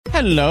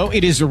Hello,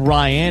 it is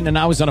Ryan, and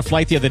I was on a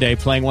flight the other day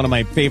playing one of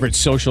my favorite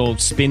social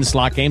spin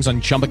slot games on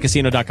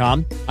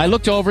ChumbaCasino.com. I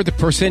looked over at the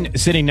person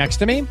sitting next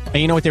to me, and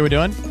you know what they were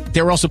doing?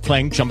 They were also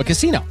playing Chumba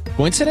Casino.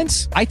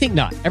 Coincidence? I think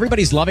not.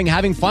 Everybody's loving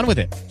having fun with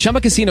it.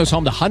 Chumba Casino is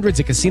home to hundreds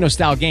of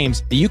casino-style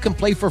games that you can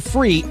play for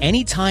free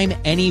anytime,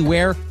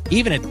 anywhere,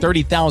 even at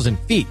 30,000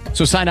 feet.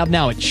 So sign up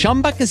now at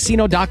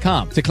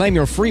ChumbaCasino.com to claim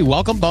your free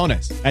welcome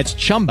bonus. That's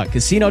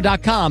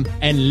ChumbaCasino.com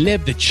and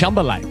live the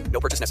Chumba life.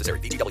 No purchase necessary.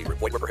 VGW.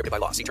 Void where prohibited by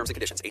law. See terms and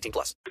conditions. 18+.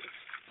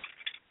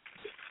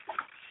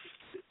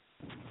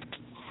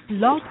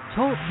 Blog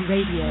Talk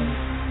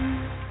Radio.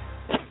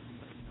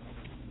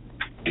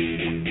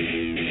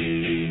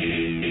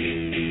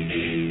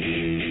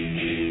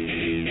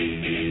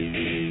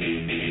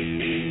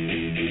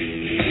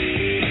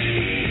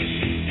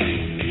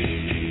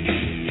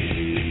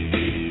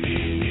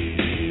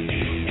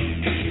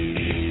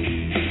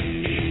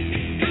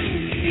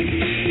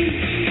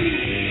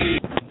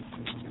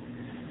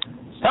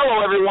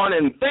 Hello, everyone,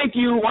 and thank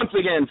you once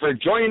again for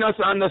joining us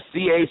on the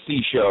CAC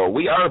show.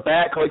 We are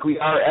back like we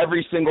are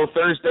every single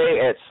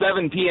Thursday at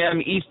 7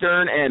 p.m.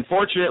 Eastern, and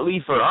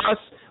fortunately for us,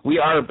 we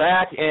are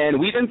back, and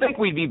we didn't think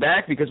we'd be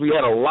back because we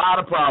had a lot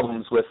of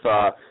problems with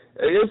a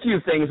few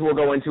things we'll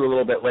go into a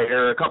little bit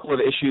later, a couple of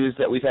issues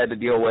that we've had to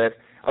deal with.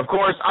 Of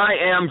course, I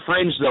am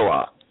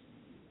Fringezilla.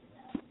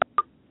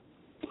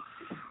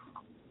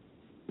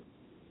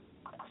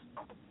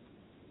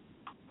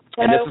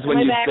 And this is when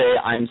you say,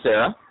 I'm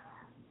Sarah.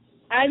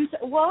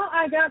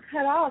 I got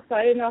cut off, so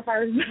I didn't know if I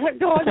was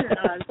going or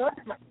not. So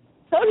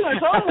my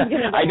phone was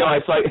going to I know,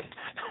 I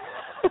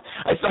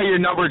saw your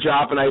number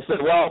drop, and I said,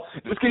 well,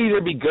 this could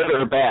either be good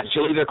or bad.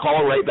 She'll either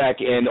call right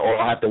back in, or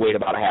I'll have to wait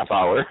about a half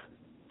hour.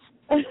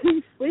 At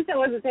least I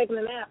wasn't taking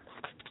a nap.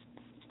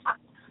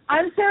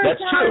 I'm Sarah.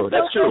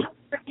 That's true.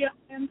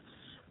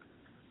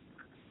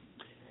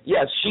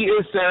 Yes, she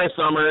is Sarah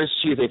Summers.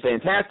 She is a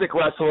fantastic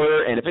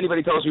wrestler, and if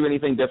anybody tells you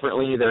anything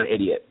differently, they're an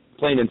idiot,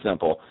 plain and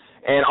simple.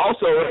 And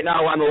also, right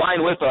now on the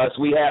line with us,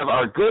 we have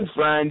our good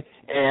friend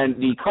and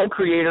the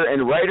co-creator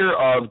and writer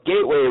of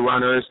Gateway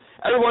Runners.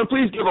 Everyone,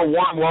 please give a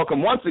warm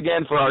welcome once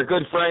again for our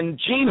good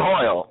friend, Gene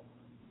Holye.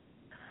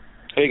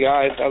 Hey,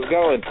 guys. How's it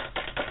going?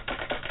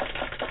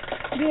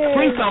 Yay.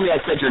 Please tell me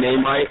I said your name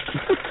right.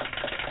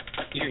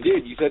 You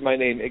did. You said my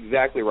name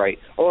exactly right.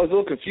 Oh, I was a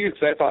little confused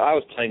because I thought I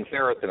was playing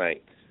Sarah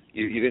tonight.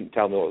 You didn't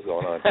tell me what was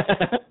going on.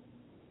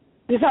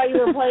 You thought you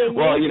were playing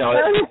Well, me? you know.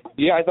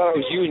 Yeah, I thought it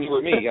was you and you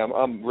were me.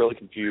 I'm really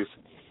confused.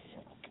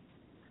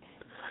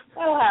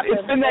 That'll happen.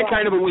 It's been that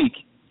kind of a week.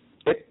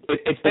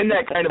 It's been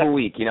that kind of a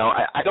week. You know,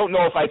 I don't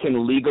know if I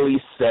can legally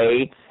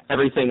say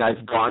everything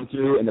I've gone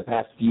through in the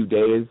past few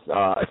days,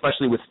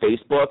 especially with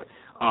Facebook.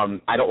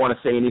 I don't want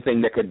to say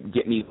anything that could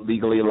get me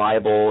legally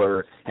liable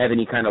or have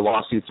any kind of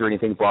lawsuits or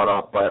anything brought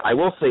up. But I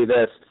will say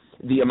this.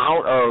 The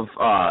amount of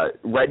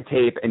red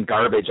tape and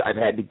garbage I've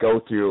had to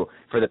go through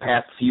for the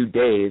past few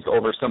days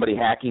over somebody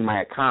hacking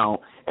my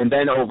account and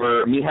then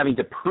over me having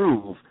to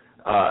prove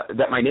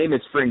that my name is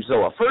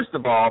Fringezilla. First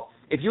of all,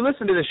 if you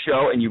listen to the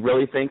show and you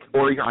really think,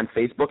 or you're on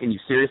Facebook and you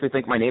seriously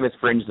think my name is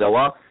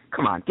Fringezilla,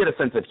 come on, get a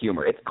sense of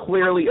humor. It's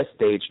clearly a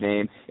stage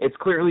name. It's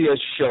clearly a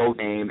show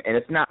name, and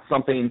it's not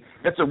something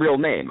that's a real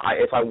name.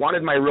 If I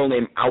wanted my real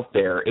name out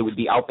there, it would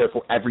be out there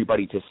for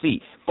everybody to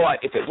see. But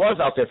if it was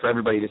out there for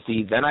everybody to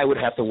see, then I would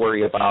have to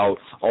worry about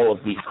all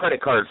of the credit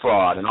card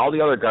fraud and all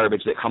the other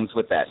garbage that comes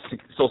with that,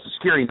 Social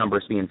Security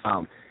numbers being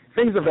found,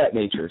 things of that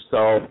nature.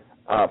 So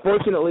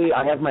fortunately,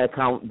 I have my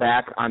account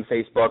back on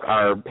Facebook.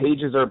 Our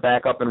pages are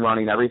back up and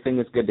running. Everything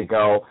is good to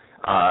go.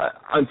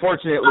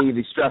 Unfortunately,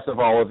 the stress of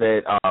all of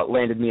it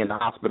landed me in the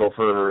hospital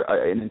for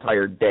an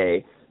entire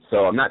day,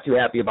 so I'm not too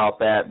happy about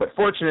that. But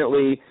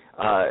fortunately,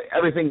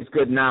 everything's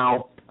good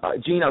now.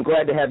 Gene, I'm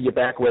glad to have you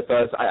back with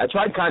us. I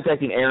tried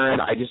contacting Aaron.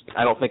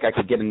 I don't think I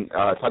could get in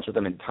touch with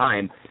him in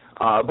time.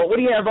 But what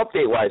do you have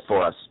update-wise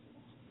for us?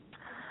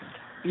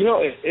 You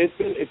know,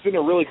 it's been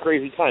a really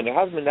crazy time. It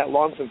hasn't been that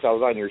long since I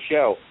was on your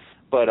show,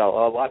 but a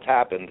lot's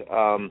happened.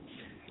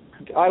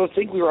 I would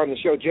think we were on the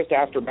show just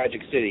after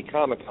Magic City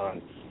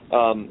Comic-Con.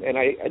 And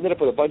I ended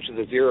up with a bunch of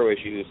the Zero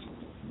issues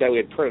that we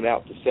had printed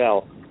out to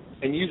sell.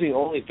 And using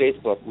only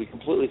Facebook, we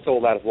completely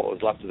sold out of what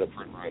was left of the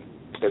print run.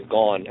 They're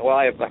gone. Well,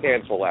 I have a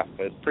handful left,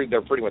 but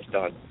they're pretty much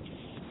done.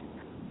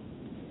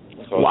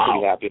 So I was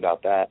pretty happy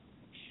about that.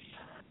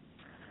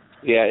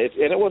 Yeah,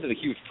 and it wasn't a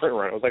huge print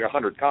run. It was like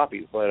 100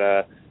 copies. But,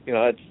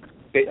 it's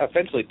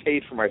essentially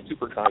paid for my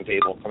SuperCon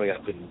table coming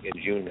up in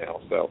June now.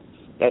 So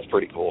that's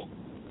pretty cool.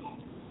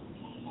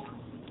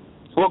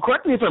 Well,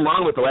 correct me if I'm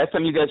wrong, but the last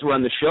time you guys were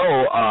on the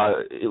show,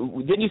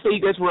 didn't you say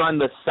you guys were on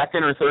the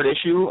second or third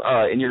issue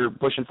and you're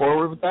pushing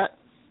forward with that?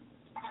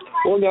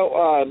 Well,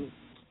 no,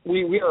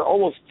 we are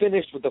almost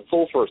finished with the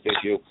full first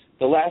issue.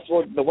 The last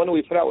one, the one that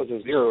we put out was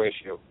a Zero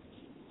issue.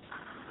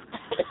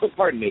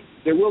 Pardon me.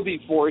 There will be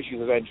 4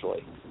 issues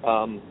eventually.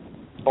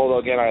 Although,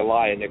 again, I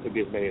lie, and there could be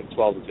as many as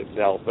 12 as it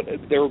sells. But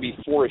there will be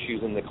 4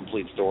 issues in the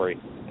complete story,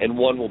 and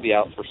one will be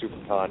out for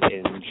SuperCon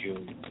in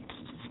June.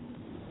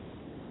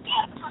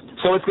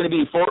 So it's going to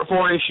be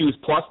four issues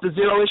plus the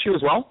Zero issue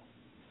as well?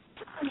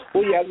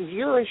 Well, yeah, the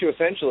zero issue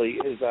essentially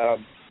is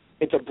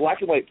it's a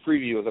black and white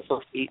preview of the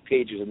first 8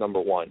 pages of number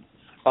 1.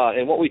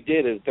 And what we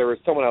did is there was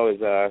someone I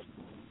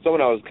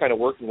was kind of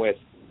working with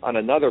on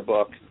another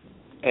book,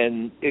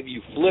 and if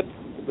you flip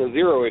the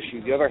zero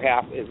issue, the other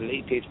half is an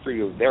 8-page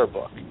preview of their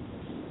book.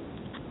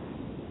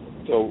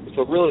 So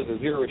really the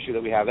zero issue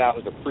that we have out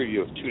is a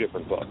preview of 2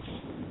 different books.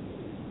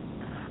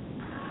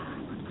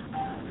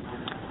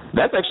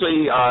 That's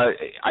actually,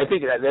 I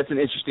think that's an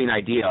interesting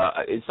idea.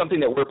 It's something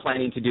that we're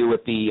planning to do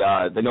with the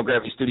No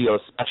Gravity Studios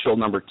special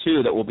number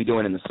 2 that we'll be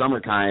doing in the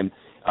summertime.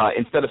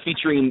 Instead of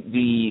featuring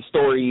the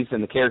stories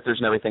and the characters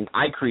and everything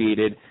I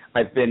created,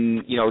 I've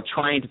been,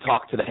 trying to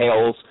talk to the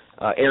Hales,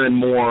 Aaron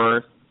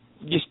Moore,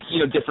 just,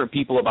 different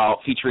people about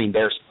featuring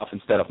their stuff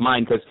instead of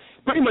mine, because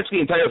pretty much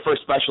the entire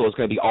first special is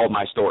going to be all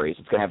my stories.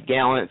 It's going to have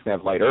Gallant, it's going to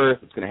have Light Earth,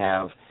 it's going to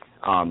have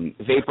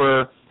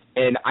Vapor,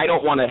 and I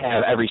don't want to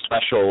have every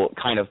special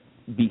kind of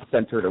be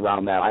centered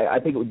around that. I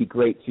think it would be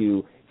great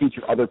to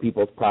feature other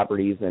people's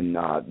properties and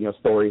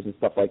stories and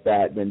stuff like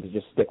that than to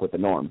just stick with the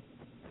norm.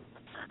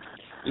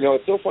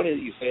 It's so funny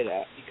that you say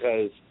that,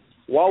 because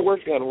while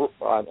working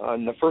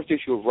on the first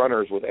issue of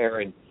Runners with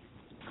Aaron,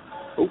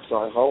 hold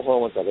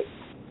on one second.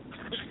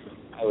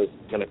 I was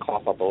going to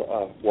cough up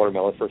a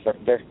watermelon for a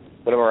second there,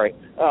 but I'm all right.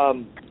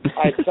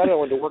 I decided I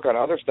wanted to work on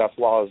other stuff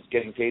while I was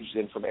getting pages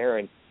in from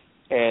Aaron,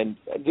 and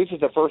this is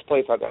the first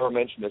place I've ever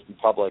mentioned this in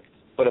public,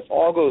 but if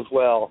all goes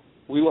well,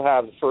 we will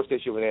have the first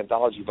issue of an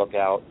anthology book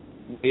out,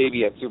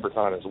 maybe at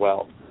SuperCon as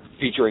well,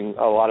 featuring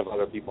a lot of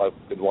other people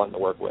I've been wanting to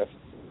work with.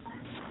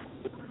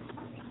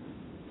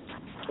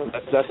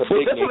 That's a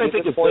big what I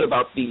think is good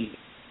about the.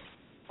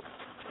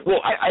 Well,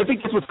 I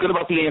think that's what's good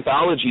about the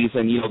anthologies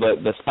and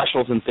the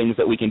specials and things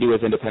that we can do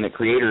as independent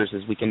creators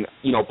is we can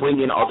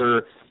bring in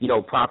other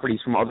properties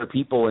from other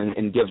people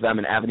and give them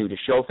an avenue to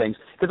show things.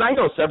 Because I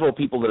know several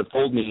people that have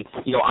told me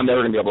I'm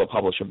never going to be able to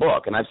publish a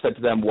book, and I've said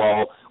to them,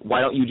 well,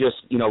 why don't you just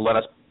let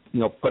us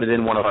put it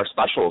in one of our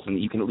specials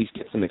and you can at least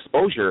get some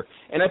exposure.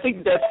 And I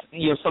think that's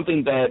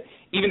something that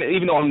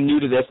even though I'm new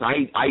to this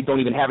and I don't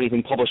even have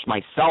anything published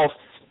myself,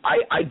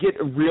 I get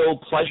a real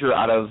pleasure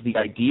out of the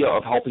idea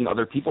of helping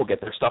other people get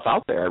their stuff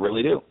out there. I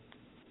really do.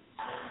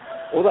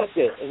 Well, that's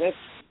it. And that's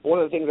one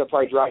of the things that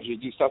probably drives you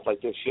to do stuff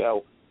like this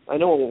show. I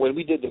know when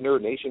we did the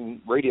Nerd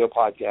Nation radio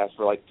podcast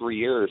for like 3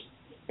 years,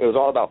 it was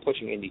all about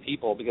pushing indie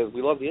people because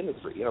we love the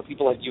industry.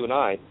 People like you and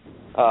I,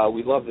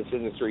 we love this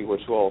industry,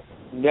 which will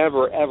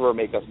never, ever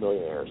make us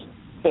millionaires,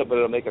 but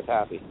it'll make us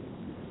happy.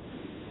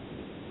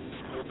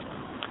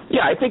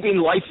 Yeah, I think in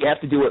life you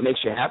have to do what makes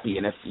you happy,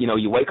 and if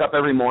you wake up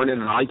every morning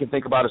and all you can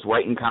think about is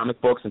writing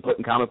comic books and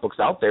putting comic books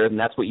out there, then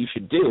that's what you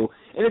should do.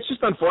 And it's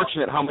just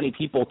unfortunate how many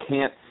people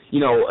can't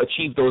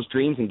achieve those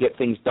dreams and get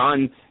things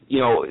done.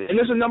 And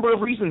there's a number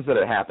of reasons that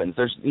it happens.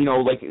 There's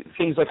like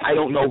things like I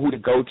don't know who to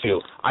go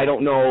to, I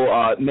don't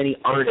know many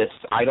artists,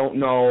 I don't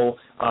know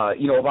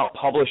about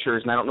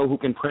publishers, and I don't know who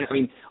can print. I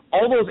mean,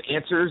 all those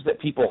answers that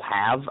people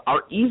have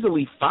are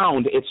easily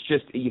found. It's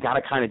just you got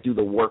to kind of do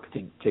the work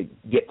to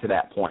get to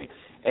that point.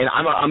 And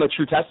I'm a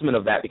true testament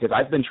of that because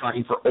I've been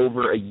trying for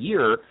over a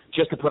year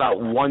just to put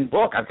out one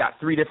book. I've got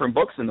 3 different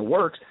books in the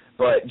works,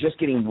 but just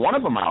getting one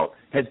of them out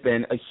has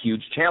been a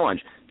huge challenge.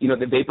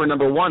 The Vapor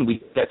number 1,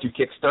 we got through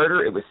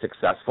Kickstarter. It was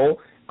successful.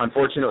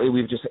 Unfortunately,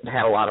 we've just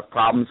had a lot of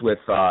problems with,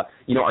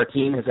 our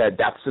team has had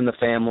deaths in the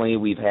family.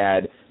 We've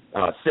had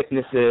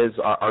sicknesses.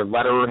 Our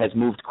letterer has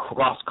moved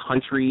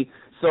cross-country.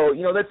 So,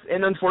 that's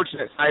an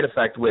unfortunate side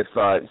effect with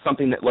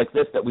something like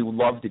this that we would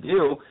love to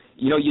do.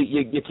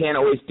 You can't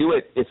always do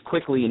it as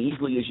quickly and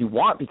easily as you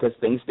want because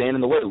things stand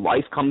in the way.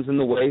 Life comes in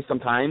the way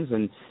sometimes,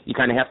 and you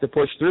kind of have to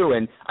push through.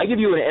 And I give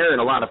you and Aaron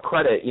a lot of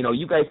credit.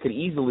 You guys could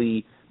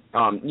easily,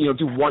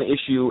 do one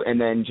issue and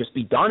then just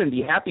be done and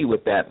be happy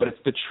with that. But it's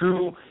the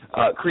true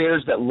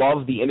creators that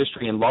love the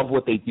industry and love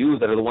what they do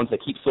that are the ones that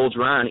keep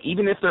soldiering on,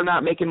 even if they're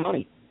not making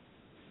money.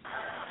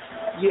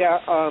 Yeah,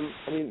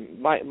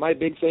 my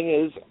big thing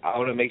is I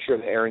want to make sure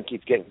that Aaron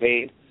keeps getting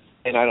paid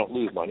and I don't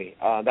lose money.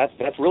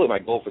 That's really my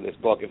goal for this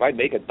book. If I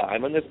make a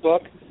dime on this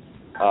book,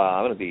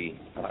 I'm going to be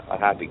a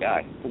happy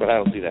guy, but I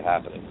don't see that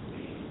happening.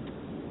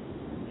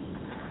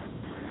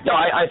 No,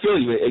 I feel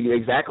you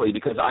exactly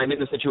because I'm in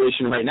the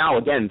situation right now,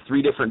 again,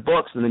 3 different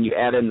books, and then you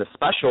add in the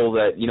special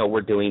that,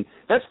 we're doing.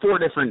 That's 4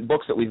 different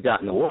books that we've got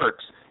in the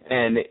works.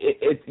 And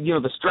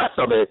the stress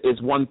of it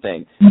is one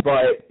thing,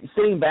 but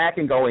sitting back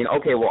and going,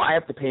 okay, well, I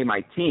have to pay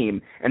my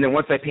team, and then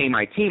once I pay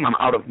my team, I'm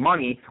out of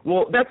money.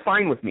 Well, that's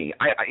fine with me.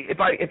 If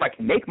I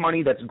can make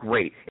money, that's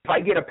great. If I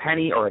get a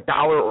penny or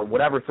 $1 or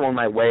whatever thrown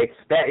my way,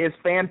 that is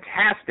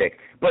fantastic.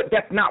 But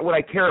that's not what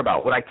I care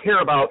about. What I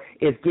care about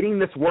is getting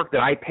this work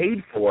that I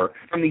paid for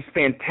from these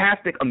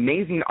fantastic,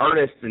 amazing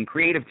artists and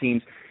creative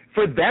teams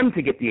for them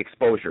to get the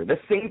exposure. The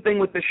same thing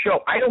with the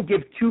show. I don't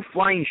give 2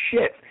 flying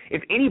shits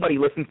if anybody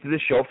listens to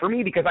this show for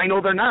me, because I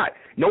know they're not.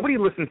 Nobody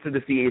listens to the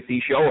CAC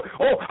show.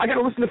 Oh, I got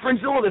to listen to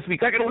Fringezilla this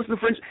week. I got to listen to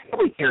Fringe.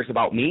 Nobody cares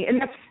about me, and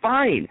that's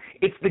fine.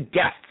 It's the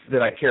guests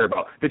that I care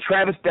about. The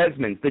Travis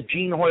Desmonds, the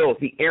Gene Hoyles,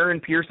 the Aaron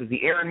Pierces,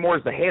 the Aaron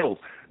Moores, the Hales.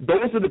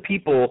 Those are the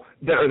people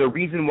that are the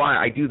reason why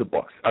I do the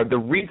books, are the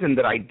reason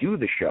that I do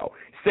the show.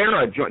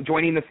 Sarah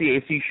joining the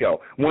CAC show,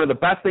 one of the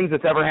best things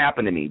that's ever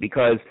happened to me,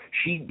 because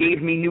she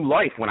gave me new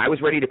life. When I was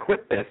ready to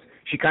quit this,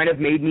 she kind of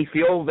made me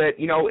feel that,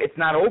 it's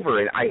not over,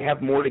 and I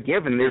have more to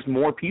give, and there's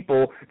more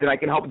people that I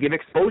can help give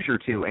exposure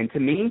to. And to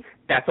me,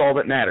 that's all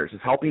that matters, is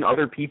helping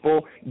other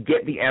people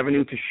get the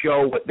avenue to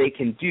show what they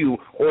can do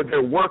or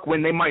their work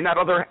when they might not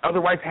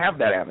otherwise have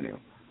that avenue.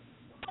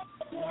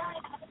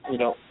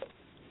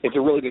 It's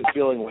a really good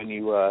feeling when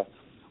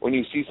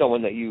you see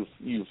someone that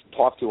you've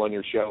talked to on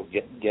your show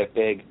get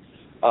big.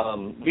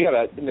 We had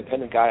an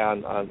independent guy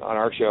on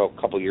our show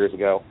a couple of years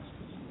ago,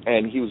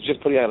 and he was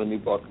just putting out a new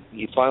book.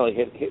 He finally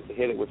hit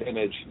it with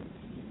Image,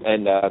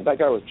 and that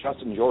guy was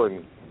Justin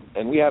Jordan,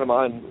 and we had him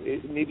on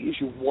maybe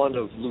issue 1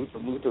 of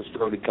Luther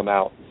Strode had come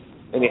out,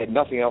 and he had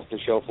nothing else to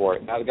show for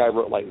it. Now the guy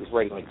was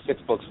writing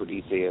 6 books for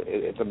DC.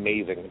 It's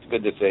amazing. It's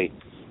good to see.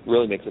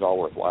 Really makes it all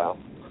worthwhile.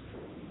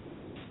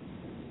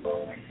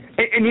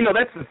 And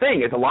that's the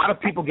thing, is a lot of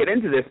people get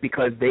into this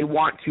because they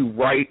want to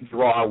write,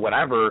 draw,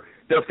 whatever,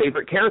 their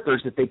favorite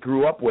characters that they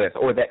grew up with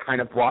or that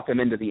kind of brought them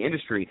into the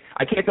industry.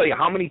 I can't tell you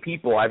how many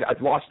people, I've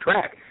lost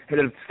track, that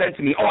have said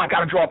to me, oh, I got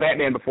to draw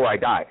Batman before I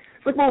die.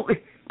 It's like, well,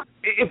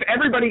 if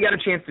everybody got a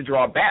chance to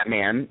draw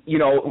Batman,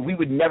 we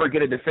would never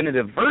get a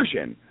definitive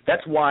version.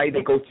 That's why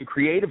they go through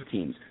creative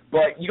teams.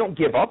 But you don't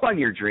give up on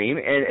your dream,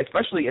 and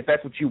especially if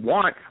that's what you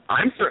want,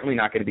 I'm certainly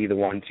not going to be the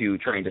one to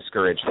try and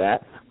discourage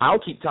that. I'll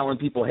keep telling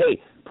people,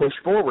 hey, push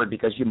forward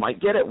because you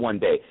might get it one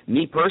day.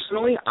 Me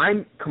personally,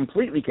 I'm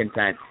completely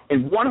content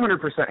and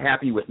 100%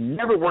 happy with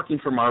never working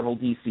for Marvel,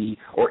 DC,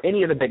 or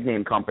any of the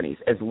big-name companies.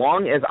 As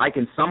long as I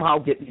can somehow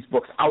get these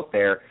books out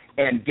there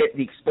and get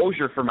the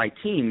exposure for my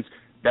teams,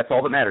 that's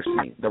all that matters to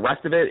me. The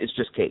rest of it is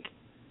just cake.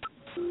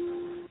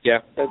 Yeah,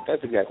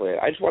 that's exactly it.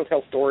 I just want to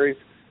tell stories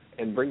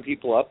and bring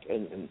people up,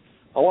 and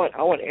I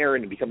want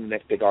Aaron to become the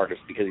next big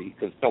artist because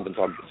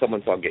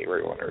someone saw Gateway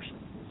Runners.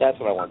 That's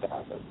what I want to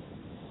happen.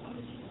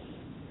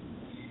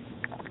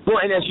 Well,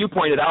 and as you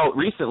pointed out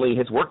recently,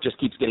 his work just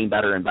keeps getting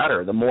better and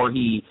better. The more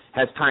he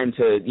has time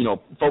to,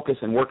 focus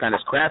and work on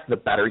his craft, the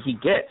better he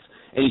gets.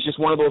 And he's just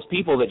one of those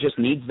people that just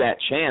needs that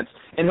chance,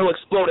 and he'll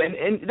explode.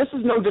 And this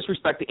is no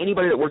disrespect to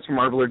anybody that works for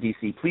Marvel or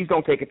DC. Please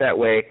don't take it that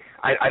way.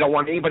 I don't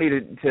want anybody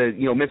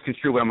to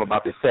misconstrue what I'm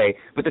about to say.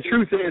 But the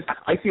truth is,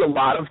 I see a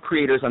lot of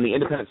creators on the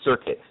independent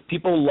circuit,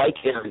 people like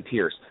Aaron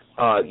Pierce,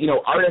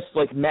 artists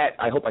like Matt,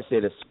 I hope I say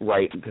this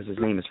right because his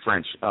name is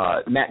French,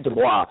 Matt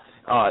Dubois,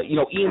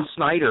 Ian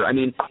Snyder. I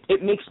mean,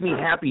 it makes me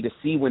happy to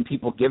see when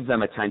people give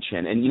them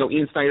attention. And,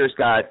 Ian Snyder's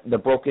got the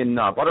Broken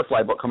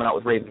Butterfly book coming out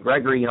with Raven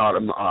Gregory and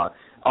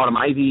Autumn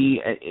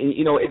Ivy, and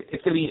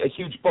it's going to be a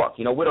huge book,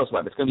 Widow's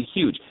Web. It's going to be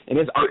huge, and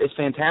his art is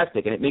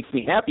fantastic, and it makes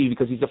me happy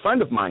because he's a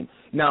friend of mine.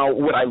 Now,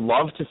 would I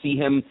love to see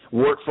him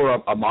work for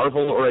a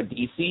Marvel or a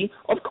DC?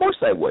 Of course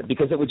I would,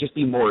 because it would just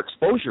be more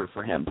exposure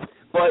for him.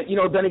 But,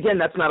 then again,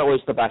 that's not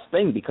always the best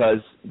thing because,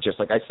 just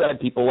like I said,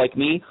 people like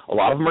me, a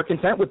lot of them are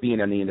content with being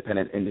in the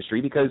independent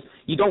industry because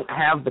you don't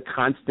have the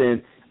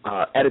constant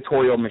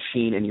editorial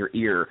machine in your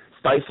ear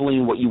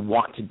stifling what you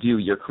want to do,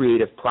 your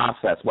creative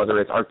process, whether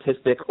it's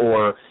artistic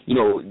or,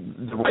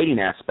 the writing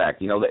aspect,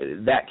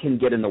 that can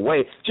get in the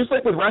way. Just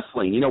like with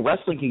wrestling,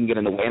 wrestling can get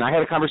in the way. And I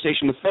had a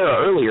conversation with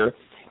Sarah earlier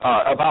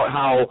about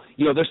how,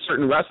 there's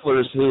certain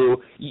wrestlers who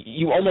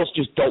you almost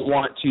just don't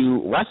want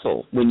to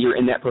wrestle when you're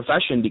in that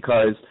profession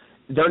because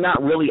they're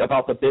not really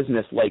about the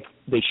business like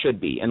they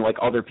should be and like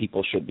other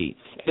people should be.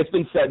 It's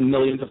been said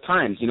millions of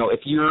times, if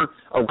you're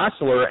a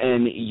wrestler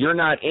and you're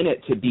not in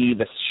it to be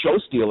the show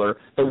stealer,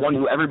 the one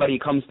who everybody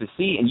comes to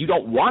see, and you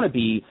don't want to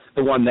be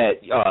the one that,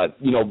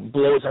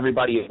 blows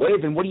everybody away,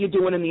 then what are you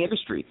doing in the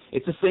industry?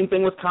 It's the same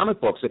thing with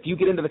comic books. If you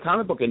get into the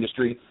comic book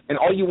industry and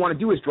all you want to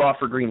do is draw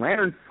for Green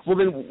Lantern, well,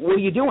 then what are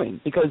you doing?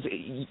 Because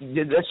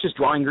that's just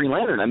drawing Green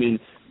Lantern. I mean,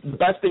 the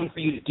best thing for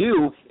you to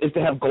do is to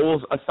have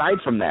goals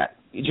aside from that,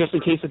 just in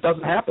case it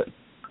doesn't happen.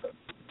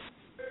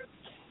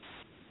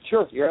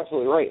 Sure, you're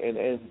absolutely right, and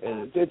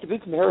it's a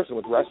big comparison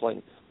with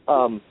wrestling.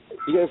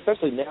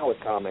 Especially now with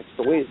comics,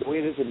 the way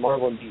it is in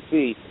Marvel and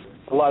DC,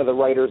 a lot of the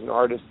writers and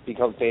artists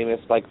become famous.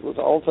 Like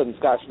all of a sudden,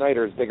 Scott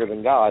Snyder is bigger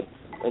than God,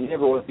 and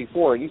never was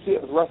before. And you see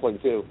it with wrestling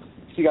too.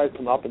 You see guys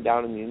come up and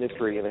down in the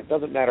industry, and it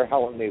doesn't matter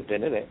how long they've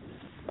been in it.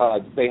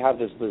 They have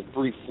this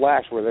brief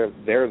flash where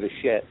they're the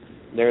shit,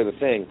 they're the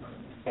thing,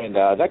 and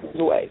that goes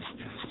away.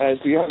 And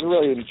so you have to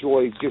really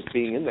enjoy just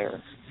being in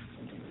there.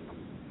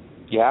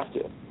 You have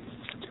to.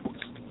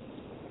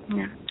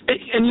 Yeah.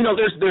 And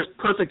there's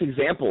perfect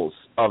examples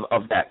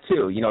of that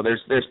too.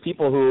 There's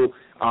people who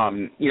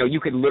you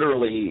could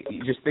literally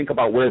just think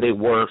about where they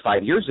were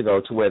 5 years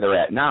ago to where they're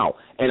at now.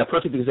 And a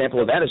perfect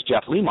example of that is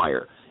Jeff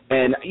Lemire.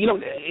 And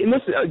and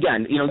this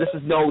again, this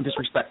is no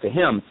disrespect to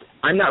him.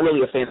 I'm not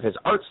really a fan of his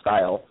art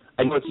style.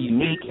 I know it's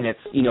unique and it's,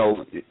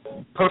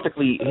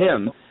 perfectly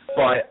him,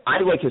 but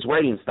I like his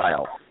writing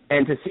style.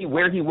 And to see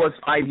where he was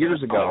 5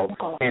 years ago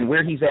and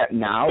where he's at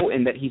now,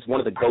 and that he's one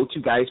of the go-to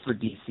guys for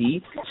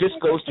DC, just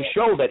goes to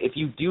show that if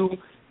you do,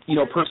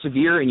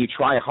 persevere and you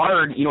try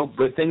hard,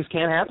 good things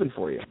can happen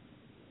for you.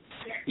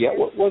 Yeah,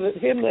 was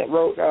it him that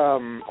wrote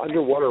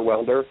Underwater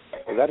Welder?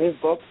 Was that his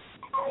book?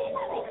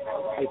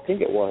 I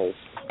think it was.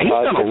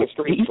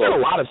 He's done a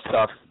lot of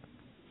stuff.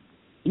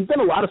 He's done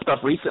a lot of stuff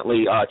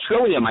recently.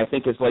 Trillium, I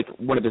think, is like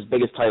one of his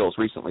biggest titles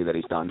recently that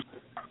he's done.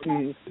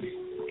 Mm-hmm.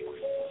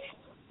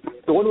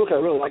 The one book I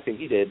really liked that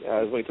he did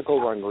is when he took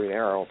over on Green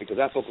Arrow, because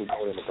that book was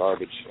going in the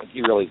garbage.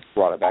 He really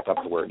brought it back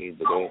up to where it needed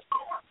to be.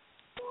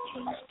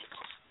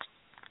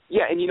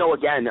 Yeah, and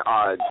again,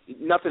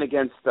 nothing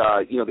against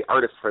the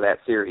artist for that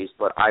series,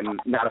 but I'm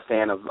not a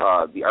fan of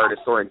the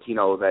artist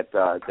Sorrentino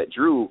that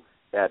drew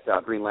that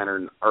Green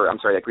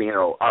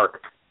Arrow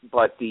arc.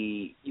 But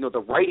the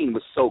writing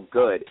was so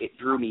good, it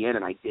drew me in,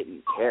 and I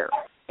didn't care.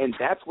 And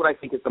that's what I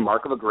think is the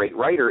mark of a great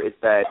writer, is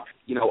that,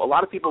 a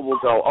lot of people will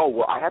go, oh,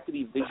 well, I have to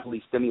be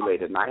visually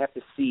stimulated and I have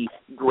to see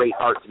great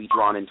art to be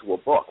drawn into a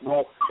book.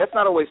 Well, that's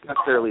not always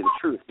necessarily the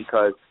truth,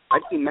 because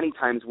I've seen many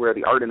times where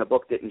the art in a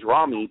book didn't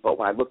draw me, but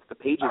when I looked at the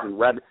pages and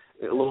read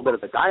a little bit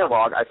of the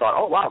dialogue, I thought,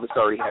 oh, wow, this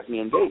already has me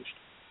engaged.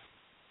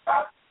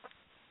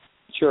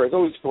 Sure, it's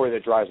always story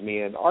that drives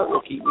me in. Art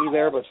will keep me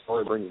there, but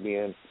story brings me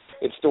in.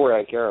 It's story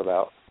I care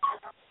about.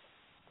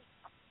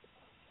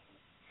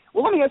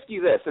 Well, let me ask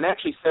you this, and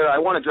actually, Sarah, I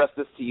want to address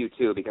this to you,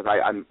 too, because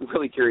I'm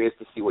really curious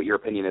to see what your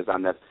opinion is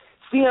on this.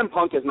 CM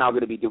Punk is now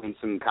going to be doing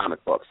some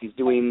comic books. He's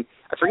doing,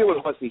 I forget what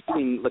it was, he's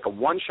doing like a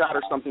one-shot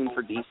or something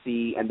for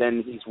DC, and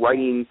then he's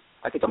writing,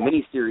 I think, a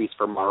miniseries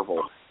for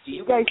Marvel. Do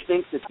you guys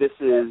think that this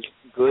is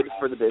good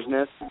for the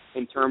business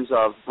in terms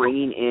of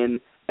bringing in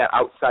that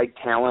outside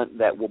talent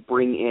that will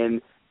bring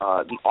in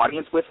the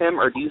audience with him,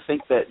 or do you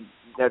think that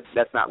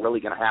that's not really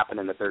going to happen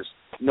and that there's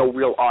no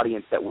real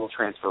audience that will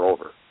transfer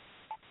over?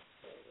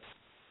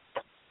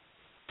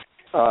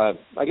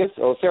 I guess,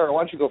 Sarah,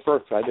 why don't you go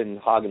first? I've been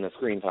hogging the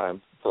screen time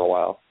for a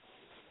while.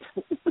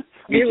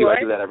 Me too,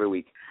 I do that every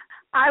week.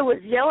 I was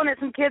yelling at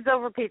some kids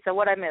over pizza.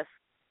 What'd I miss?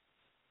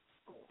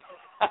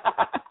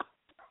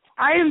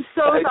 I am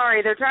so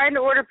sorry. They're trying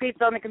to order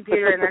pizza on the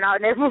computer, and they're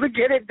not able to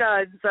get it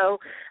done. So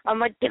I'm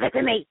like, give it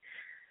to me.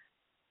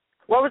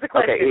 What was the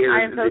question? Okay,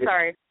 I am so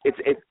sorry.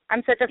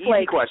 I'm such a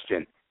flake. Easy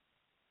question.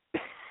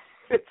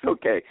 It's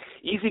okay.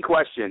 Easy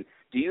question.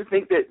 Do you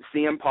think that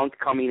CM Punk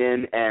coming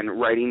in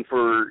and writing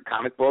for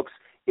comic books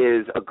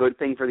is a good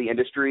thing for the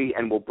industry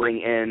and will bring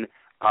in,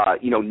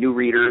 new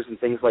readers and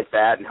things like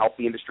that and help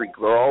the industry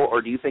grow?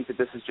 Or do you think that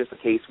this is just a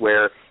case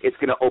where it's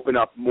going to open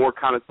up more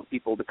comic book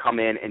people to come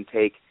in and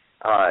take,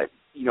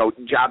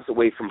 jobs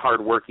away from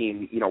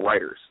hardworking,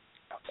 writers?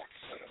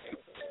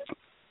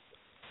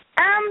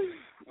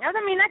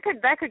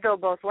 That could go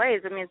both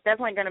ways. I mean, it's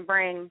definitely going to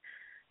bring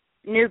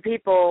new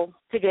people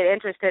to get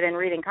interested in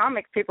reading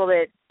comics. People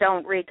that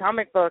don't read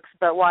comic books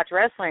but watch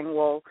wrestling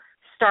will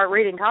start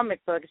reading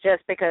comic books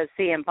just because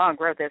CM Punk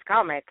wrote this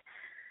comic.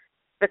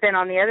 But then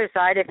on the other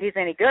side, if he's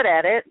any good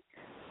at it,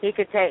 he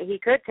could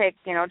take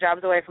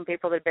jobs away from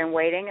people that have been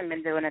waiting and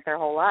been doing it their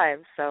whole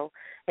lives. So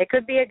it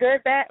could be a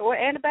good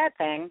and a bad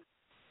thing.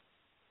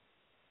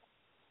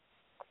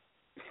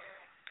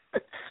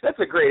 That's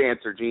a great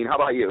answer, Gene. How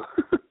about you?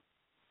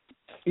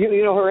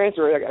 Her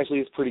answer actually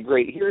is pretty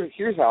great.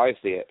 Here's how I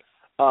see it.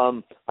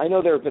 I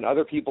know there have been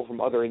other people from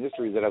other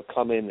industries that have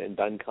come in and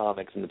done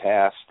comics in the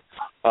past.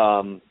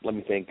 Let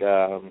me think.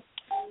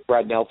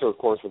 Brad Meltzer, of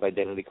course, with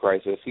Identity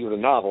Crisis. He was a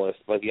novelist,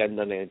 but he hadn't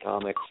done any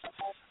comics.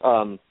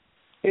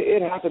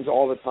 It happens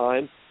all the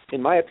time.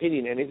 In my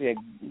opinion,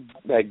 anything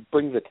that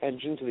brings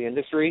attention to the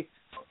industry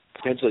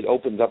potentially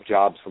opens up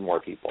jobs for more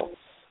people.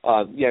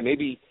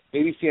 Maybe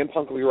CM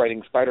Punk will be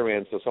writing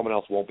Spider-Man so someone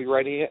else won't be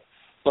writing it,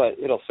 but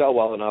it'll sell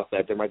well enough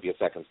that there might be a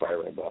second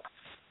Spider-Man book.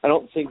 I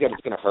don't think that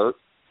it's going to hurt.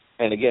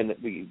 And again,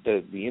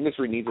 the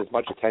industry needs as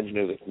much attention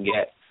as it can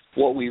get.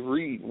 What we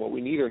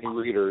need are new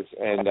readers,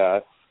 and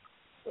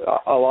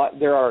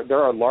there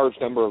are a large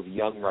number of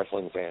young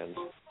wrestling fans.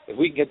 If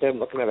we can get them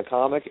looking at a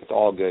comic, it's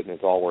all good and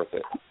it's all worth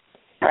it.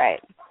 Right.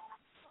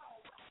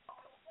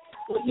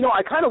 Well,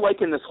 I kind of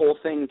liken this whole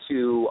thing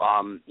to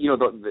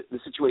the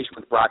situation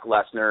with Brock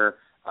Lesnar,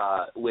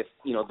 with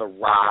The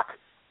Rock,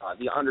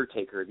 The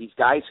Undertaker, these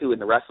guys who in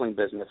the wrestling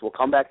business will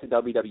come back to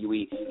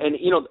WWE. And,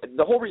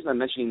 the whole reason I'm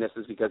mentioning this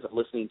is because of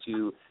listening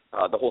to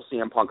the whole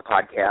CM Punk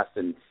podcast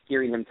and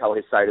hearing him tell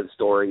his side of the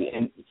story.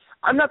 And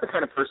I'm not the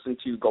kind of person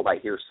to go by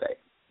hearsay,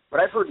 but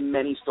I've heard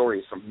many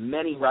stories from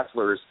many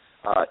wrestlers,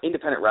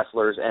 independent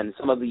wrestlers, and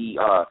some of the,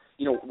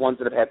 ones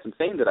that have had some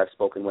fame that I've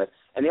spoken with.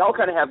 And they all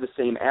kind of have the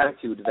same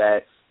attitude that,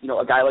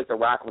 a guy like The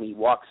Rock, when he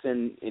walks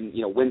in and,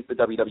 wins the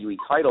WWE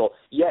title,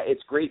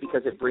 it's great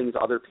because it brings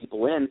other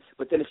people in.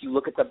 But then if you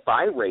look at the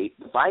buy rate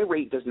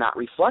does not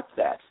reflect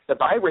that. The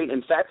buy rate,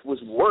 in fact, was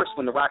worse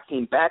when The Rock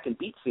came back and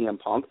beat CM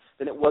Punk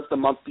than it was the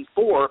month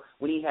before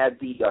when he had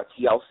the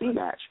TLC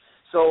match.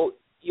 So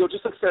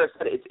just like Sarah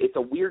said, it's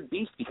a weird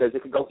beast because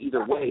it could go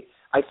either way.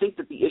 I think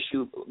that the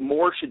issue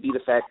more should be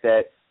the fact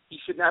that he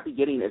should not be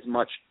getting as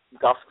much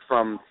guff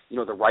from,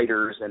 the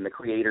writers and the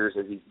creators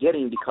as he's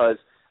getting because,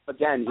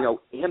 again,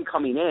 him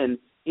coming in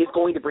is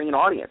going to bring an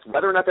audience.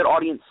 Whether or not that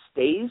audience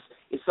stays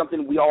is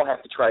something we all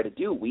have to try to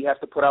do. We have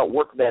to put out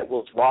work that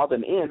will draw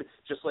them in,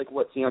 just like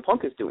what CM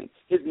Punk is doing.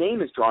 His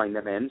name is drawing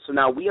them in, so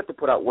now we have to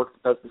put out work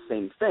that does the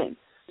same thing.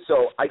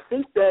 So I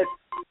think that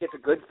it's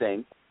a good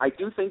thing. I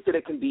do think that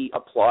it can be a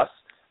plus.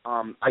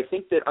 I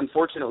think that,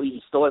 unfortunately,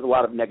 he still has a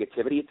lot of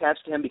negativity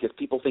attached to him because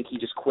people think he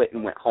just quit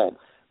and went home.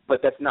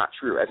 But that's not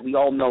true. As we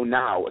all know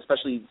now,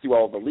 especially through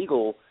all the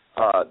legal,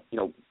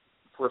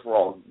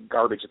 peripheral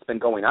garbage that's been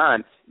going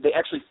on, they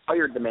actually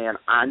fired the man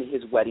on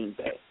his wedding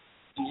day.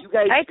 Do you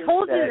guys I think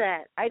told you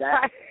that.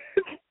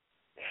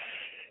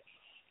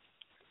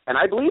 And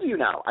I believe you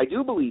now. I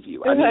do believe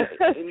you. I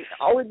mean,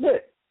 I'll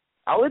admit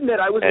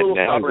I was a little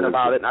stubborn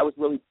about it, and I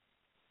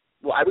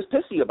was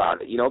pissy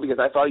about it, because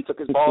I thought he took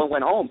his ball and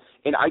went home.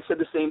 And I said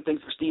the same thing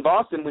for Steve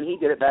Austin when he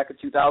did it back in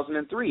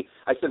 2003.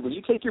 I said, when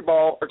you take your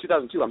ball, or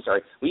 2002, I'm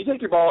sorry, when you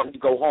take your ball and you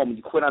go home and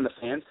you quit on the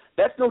fans,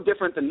 that's no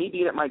different than me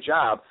being at my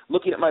job,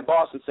 looking at my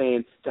boss and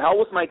saying, to hell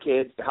with my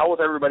kids, to hell with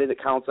everybody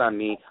that counts on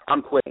me,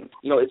 I'm quitting.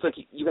 It's like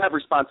you have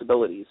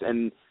responsibilities.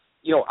 And,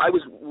 I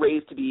was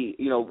raised to be,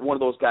 one of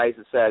those guys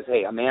that says,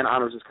 hey, a man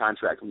honors his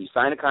contract. When you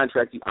sign a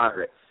contract, you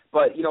honor it.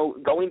 But,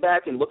 going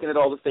back and looking at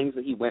all the things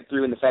that he went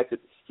through and the fact that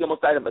he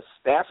almost died of a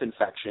staph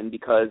infection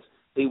because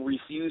they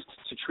refused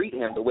to treat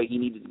him the way he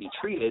needed to be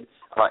treated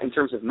in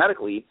terms of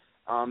medically,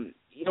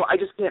 I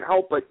just can't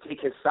help but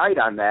take his side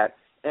on that.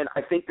 And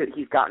I think that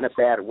he's gotten a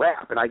bad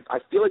rap. And I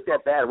feel like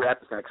that bad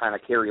rap is going to kind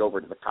of carry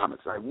over to the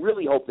comics. And I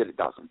really hope that it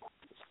doesn't.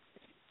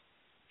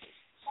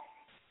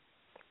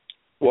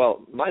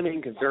 Well, my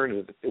main concern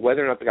is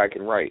whether or not the guy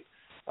can write.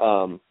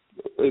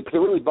 It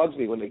really bugs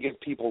me when they give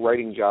people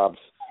writing jobs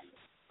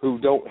who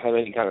don't have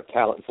any kind of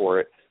talent for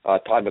it,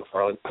 Todd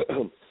McFarlane.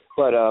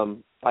 But I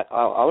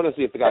want to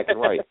see if the guy can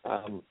write.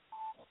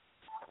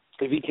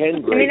 If he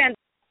can, great.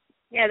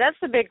 That's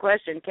the big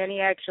question. Can he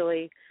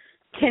actually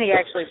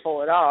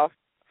pull it off?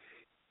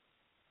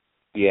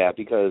 Yeah,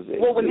 because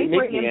when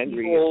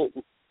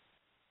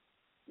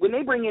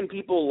they bring in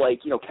people like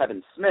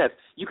Kevin Smith,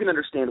 you can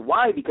understand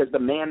why, because the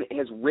man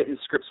has written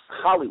scripts for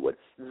Hollywood.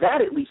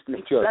 That at least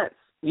makes sense.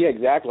 Yeah,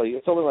 exactly.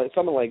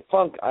 Someone like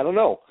Punk, I don't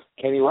know.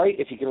 Can he write?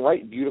 If he can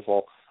write,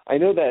 beautiful. I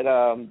know that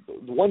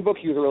the one book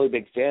he was a really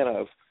big fan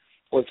of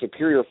was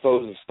Superior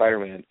Foes of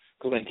Spider-Man,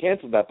 because when he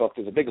canceled that book,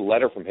 there's a big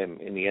letter from him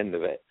in the end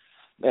of it.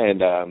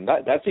 And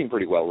that seemed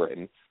pretty well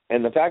written.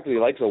 And the fact that he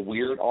likes a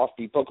weird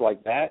offbeat book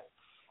like that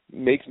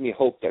makes me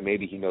hope that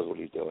maybe he knows what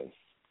he's doing.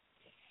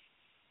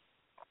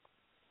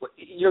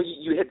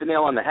 You hit the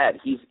nail on the head.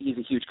 He's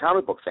a huge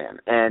comic book fan.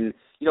 And,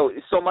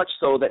 so much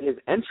so that his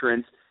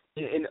entrance,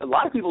 and a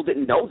lot of people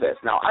didn't know this.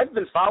 Now, I've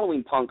been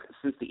following Punk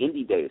since the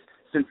indie days,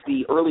 since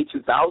the early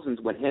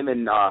 2000s when him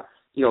and, I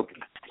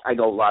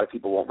know a lot of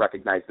people won't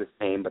recognize this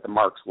name, but the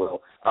Marks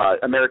will,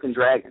 American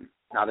Dragon.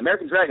 Now, the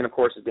American Dragon, of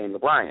course, is Daniel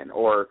Bryan,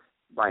 or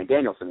Bryan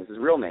Danielson is his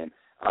real name.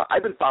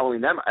 I've been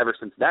following them ever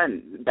since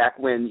then, back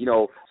when,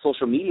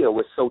 social media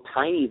was so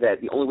tiny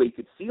that the only way you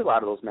could see a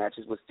lot of those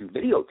matches was through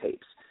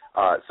videotapes.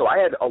 So I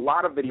had a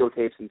lot of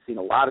videotapes and seen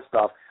a lot of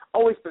stuff.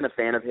 Always been a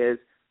fan of his,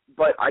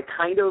 but I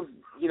kind of,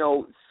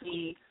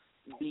 see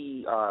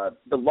the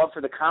love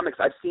for the comics.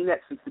 I've seen that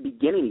since the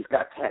beginning. He's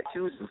got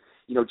tattoos of,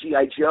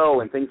 G.I. Joe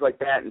and things like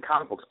that and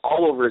comic books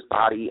all over his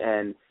body,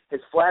 and has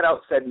flat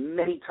out said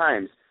many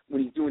times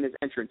when he's doing his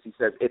entrance, he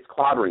says, it's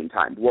clobbering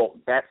time. Well,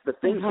 that's the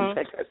thing from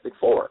Fantastic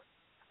Four.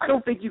 I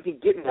don't think you can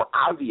get more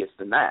obvious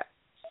than that.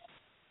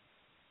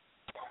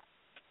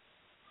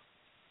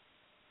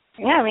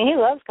 Yeah, he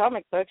loves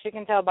comic books. You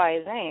can tell by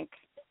his ink.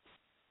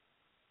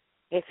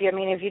 If you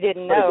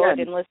didn't know or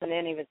didn't listen to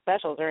any of his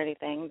specials or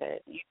anything,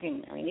 but you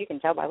can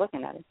tell by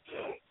looking at him.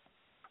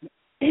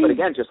 But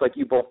again, just like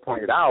you both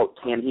pointed out,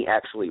 can he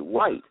actually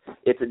write?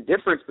 It's a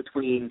difference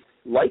between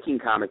liking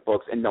comic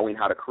books and knowing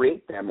how to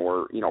create them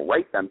or,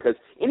 write them, because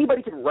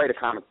anybody can write a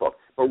comic book,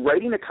 but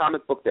writing a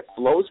comic book that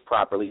flows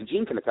properly, and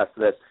Gene can attest to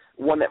this,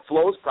 one that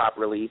flows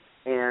properly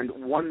and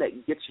one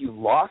that gets you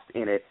lost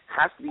in it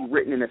has to be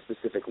written in a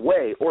specific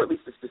way, or at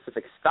least a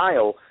specific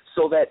style,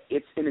 so that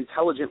it's an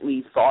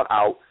intelligently thought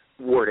out,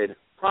 worded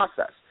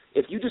process.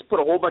 If you just put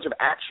a whole bunch of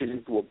action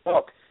into a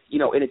book,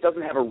 and it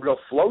doesn't have a real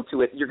flow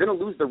to it, you're going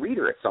to lose the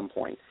reader at some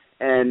point.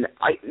 And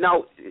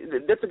now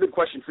that's a good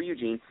question for you,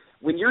 Gene.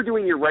 When you're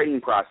doing your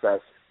writing process,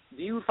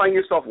 do you find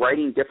yourself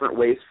writing different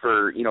ways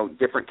for,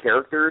 different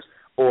characters,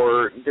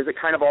 or does it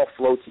kind of all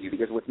flow to you?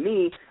 Because with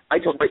me, I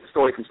just write the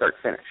story from start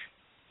to finish.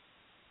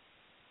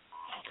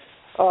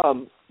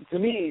 To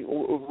me,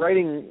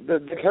 writing,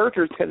 the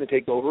characters tend to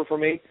take over for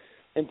me.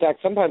 In fact,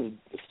 sometimes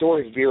the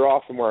stories veer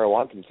off from where I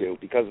want them to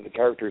because of the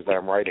characters that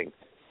I'm writing.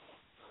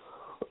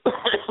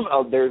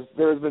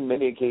 There's been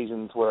many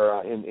occasions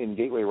where in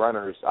Gateway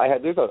Runners,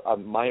 there's a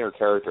minor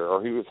character,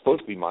 or he was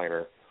supposed to be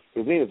minor.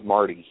 His name is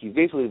Marty. He's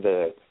basically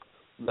the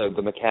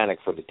mechanic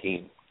for the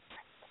team,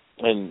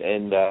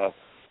 and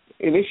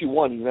in issue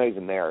 1, he's not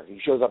even there. He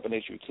shows up in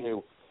issue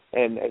 2,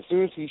 and as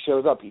soon as he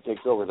shows up, he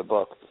takes over the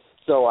book.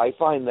 So I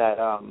find that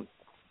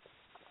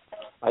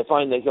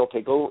he'll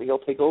take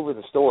over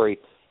the story,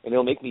 and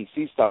he'll make me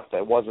see stuff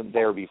that wasn't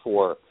there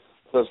before.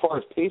 So as far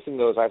as pacing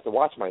goes, I have to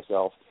watch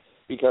myself,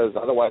 because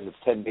otherwise it's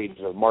 10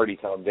 pages of Marty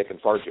telling Dick and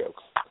fart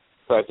jokes.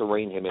 So I have to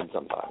rein him in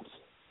sometimes.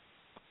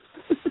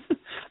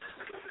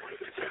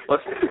 Well,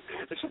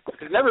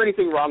 there's never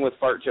anything wrong with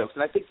fart jokes,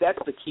 and I think that's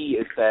the key,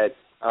 is that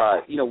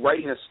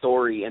writing a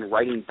story and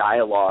writing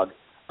dialogue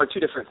are two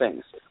different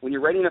things. When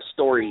you're writing a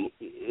story,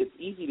 it's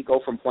easy to go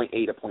from point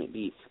A to point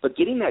B, but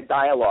getting that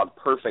dialogue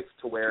perfect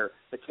to where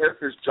the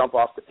characters jump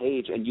off the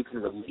page and you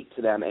can relate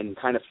to them and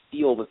kind of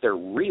feel that they're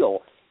real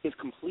is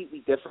completely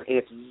different, and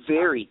it's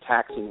very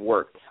taxing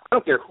work. I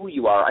don't care who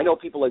you are. I know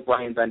people like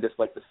Brian Bendis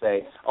like to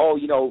say,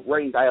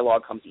 writing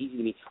dialogue comes easy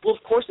to me. Well,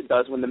 of course it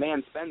does when the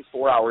man spends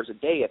 4 hours a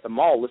day at the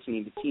mall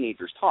listening to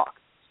teenagers talk.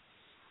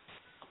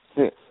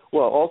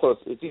 Well, also,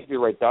 it's easy to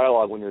write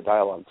dialogue when your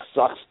dialogue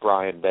sucks,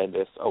 Brian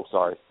Bendis. Oh,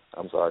 sorry.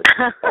 I'm sorry.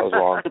 That was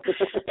wrong.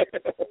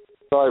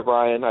 Sorry,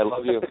 Brian. I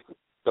love you.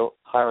 Don't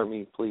hire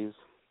me, please.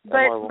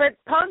 But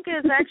Punk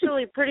is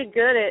actually pretty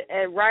good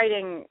at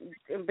writing,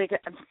 because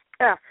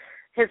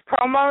his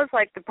promos,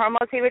 like the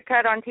promos he would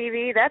cut on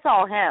TV, that's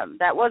all him.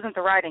 That wasn't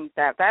the writing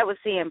stuff. That was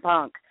CM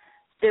Punk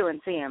doing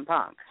CM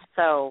Punk.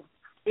 So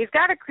he's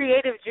got a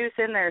creative juice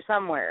in there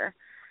somewhere.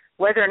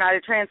 Whether or not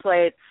it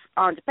translates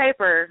onto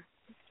paper,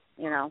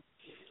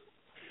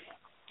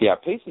 Yeah,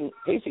 pacing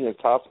is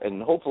tough,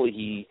 and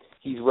hopefully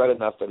he's read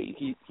enough that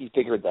he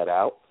figured that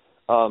out.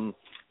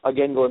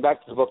 Again, going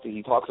back to the book that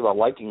he talks about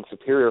liking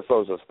Superior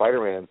Foes of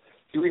Spider-Man,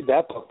 if you read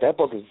that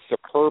book is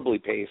superbly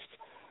paced.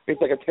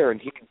 It's like a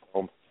Tarantino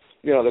film.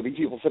 There'll be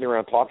people sitting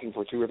around talking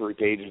for 2 or 3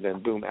 pages, and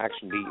then boom,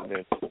 action beat, and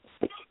then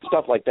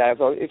stuff like that.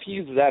 So if he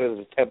uses that as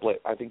a template,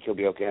 I think he'll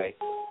be okay.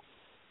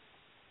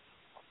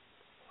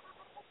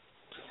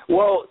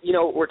 Well,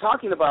 we're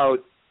talking about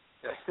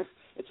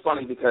it's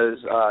funny because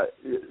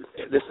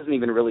this isn't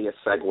even really a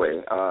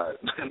segue.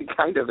 It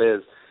kind of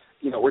is.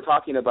 We're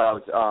talking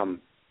about,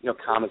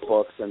 comic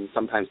books, and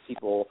sometimes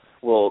people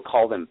will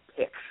call them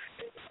picks.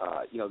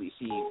 You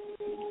see,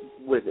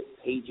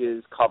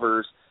 pages,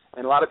 covers,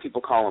 and a lot of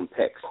people call them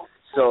picks.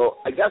 So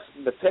I guess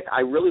the pick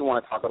I really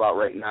want to talk about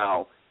right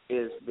now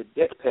is the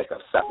dick pic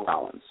of Seth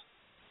Rollins.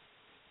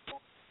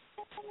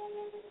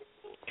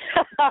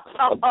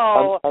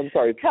 I'm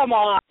sorry. Come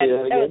on. That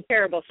was a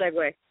terrible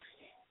segue.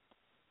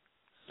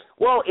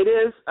 Well, it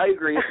is. I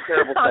agree. It's a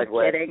terrible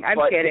segue. I'm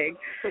kidding.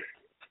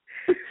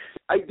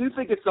 I do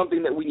think it's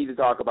something that we need to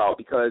talk about,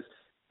 because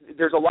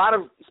there's a lot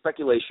of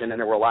speculation and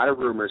there were a lot of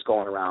rumors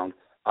going around.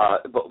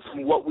 But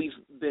from what we've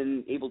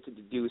been able to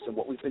deduce and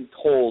what we've been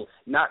told,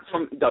 not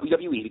from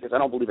WWE, because I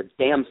don't believe a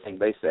damn thing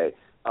they say,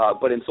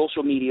 but in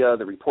social media,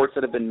 the reports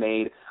that have been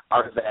made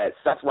are that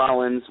Seth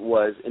Rollins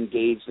was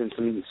engaged in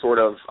some sort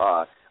of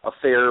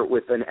affair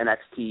with an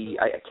NXT,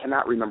 I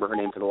cannot remember her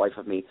name for the life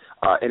of me,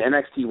 an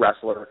NXT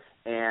wrestler,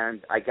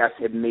 and I guess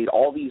had made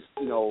all these,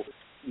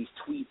 these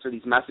tweets or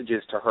these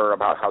messages to her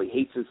about how he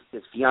hates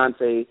his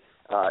fiance,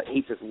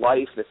 hates his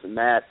life, this and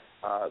that,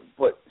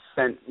 but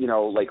sent,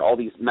 all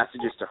these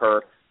messages to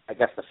her. I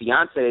guess the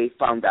fiance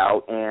found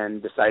out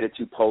and decided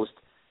to post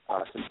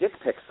some dick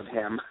pics of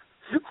him,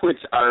 which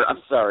are,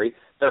 I'm sorry,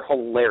 they're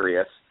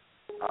hilarious.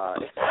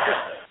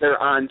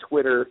 They're on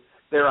Twitter.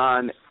 They're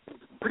on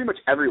pretty much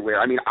everywhere.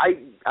 I mean,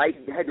 I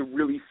had to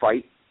really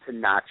fight to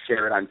not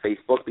share it on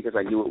Facebook because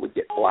I knew it would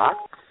get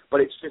blocked,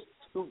 but it's just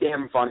too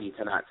damn funny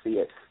to not see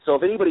it. So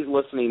if anybody's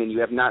listening and you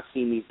have not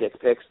seen these dick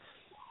pics,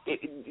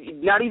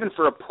 not even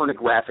for a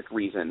pornographic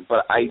reason,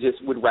 but I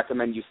just would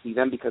recommend you see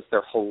them because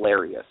they're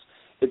hilarious.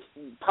 It's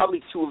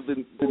probably 2 of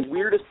the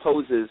weirdest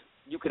poses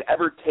you could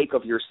ever take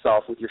of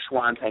yourself with your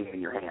schwanz hanging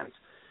in your hands.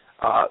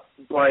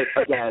 But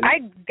again, I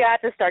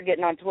got to start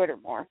getting on Twitter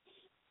more.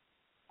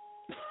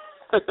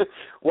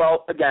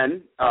 Well,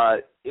 again,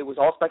 it was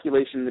all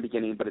speculation in the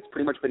beginning, but it's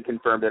pretty much been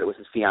confirmed that it was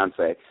his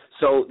fiancée.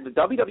 So the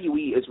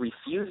WWE is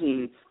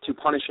refusing to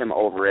punish him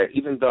over it,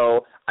 even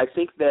though I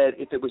think that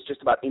if it was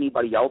just about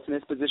anybody else in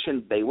his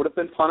position, they would have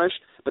been punished,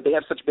 but they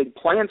have such big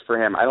plans for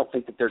him, I don't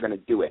think that they're going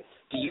to do it.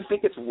 Do you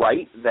think it's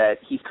right that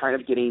he's kind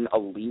of getting a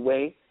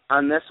leeway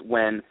on this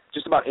when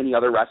just about any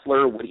other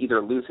wrestler would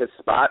either lose his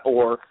spot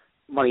or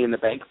Money in the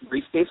Bank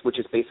briefcase, which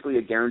is basically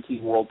a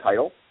guaranteed world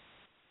title?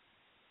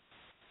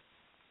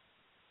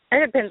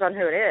 It depends on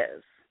who it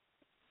is.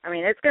 I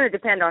mean, it's going to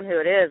depend on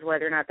who it is,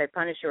 whether or not they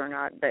punish you or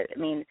not. But, I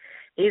mean,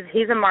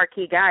 he's a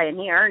marquee guy, and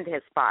he earned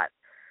his spot,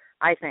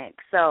 I think.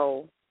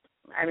 So,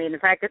 I mean, the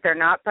fact that they're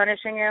not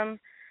punishing him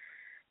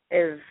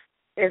is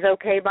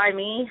okay by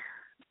me.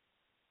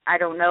 I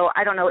don't know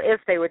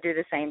if they would do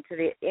the same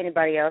to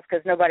anybody else,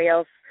 because nobody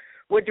else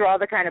would draw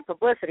the kind of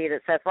publicity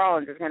that Seth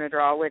Rollins is going to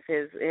draw with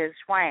his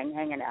schwang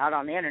hanging out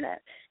on the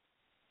Internet.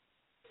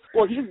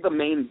 Well, he's the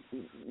main,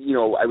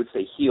 I would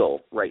say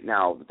heel right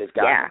now that they've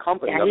got in the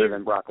company other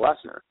than Brock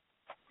Lesnar.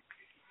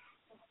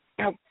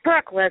 No,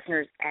 Brock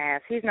Lesnar's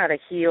ass. He's not a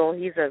heel.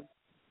 He's a...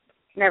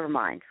 Never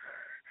mind.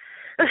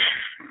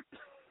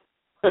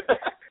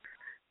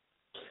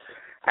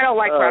 I don't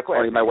like Brock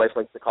funny. Lesnar. My wife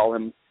likes to call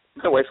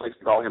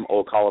him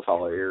old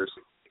cauliflower ears.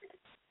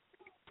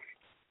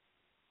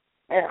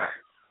 Ugh.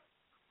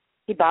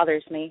 He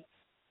bothers me.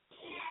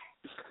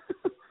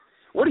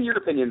 What are your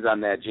opinions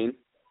on that, Gene?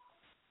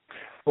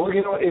 Well,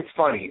 it's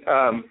funny.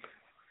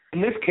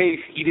 In this case,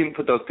 he didn't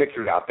put those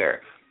pictures out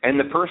there, and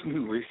the person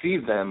who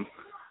received them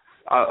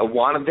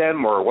wanted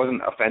them or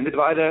wasn't offended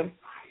by them.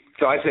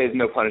 So I say there's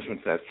no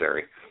punishment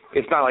necessary.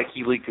 It's not like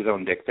he leaked his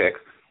own dick pic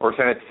or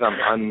sent it to some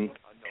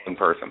unknown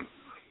person.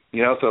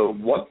 So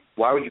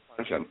why would you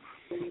punish him?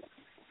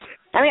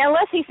 I mean,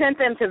 unless he sent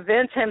them to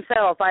Vince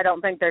himself, I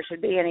don't think there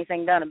should be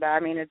anything done about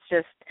it. I mean, it's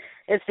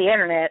the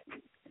internet.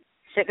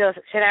 Shit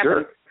happens.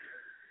 Sure.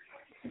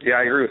 Yeah,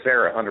 I agree with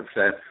Sarah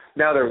 100%.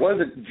 Now, do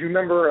you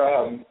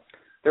remember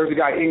there was a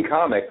guy in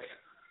comics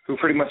who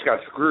pretty much got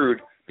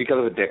screwed because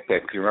of a dick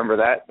pic. Do you remember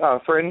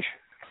that, Fringe?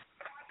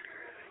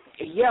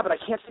 Yeah, but I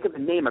can't think of the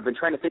name. I've been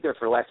trying to think of it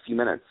for the last few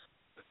minutes.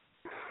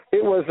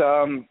 It was,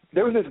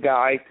 there was this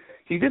guy.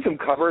 He did some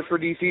covers for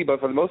DC, but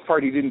for the most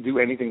part, he didn't do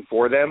anything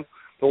for them.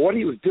 But what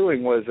he was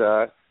doing was,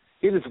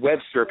 he had this web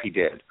strip he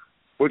did,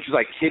 which is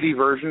like kiddie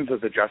versions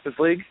of the Justice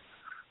League,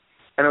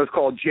 and it was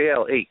called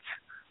JL8.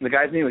 And the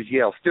guy's name was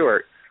Yale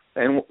Stewart.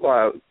 And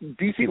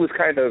DC was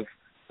kind of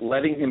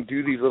letting him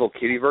do these little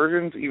kiddie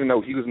versions, even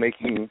though he was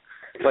making,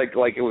 like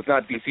it was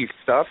not DC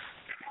stuff.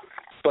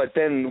 But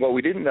then what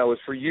we didn't know is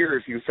for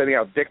years he was sending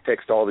out dick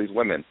pics to all these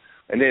women,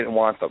 and they didn't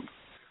want them.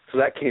 So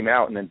that came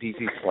out, and then DC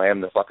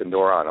slammed the fucking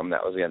door on him.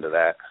 That was the end of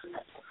that.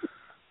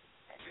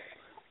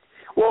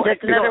 Well, that's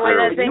another way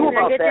that things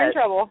can get you in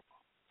trouble.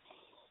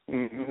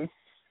 Mm-hmm.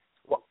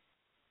 Well,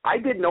 I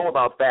did know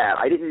about that.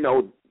 I didn't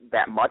know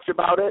that much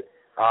about it,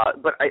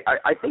 but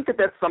I think that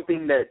that's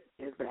something that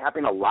has been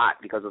happening a lot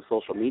because of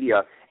social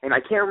media. And I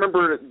can't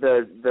remember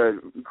the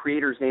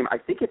creator's name. I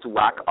think it's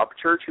Rock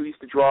Upchurch, who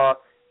used to draw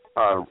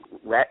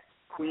Rat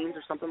Queens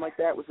or something like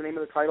that was the name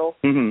of the title.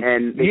 Mm-hmm.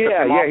 And he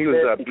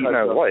was beating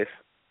out his wife.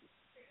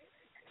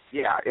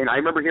 Yeah, and I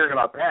remember hearing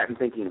about that and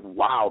thinking,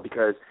 wow,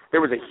 because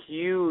there was a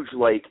huge,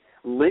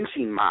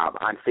 lynching mob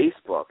on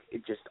Facebook.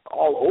 It just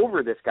all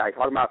over this guy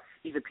talking about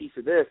he's a piece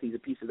of this, he's a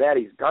piece of that,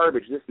 he's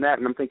garbage, this and that.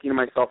 And I'm thinking to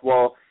myself,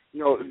 well,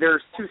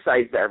 there's two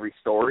sides to every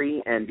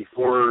story, and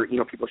before,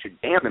 people should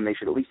damn him, they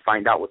should at least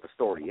find out what the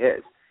story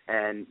is.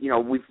 And,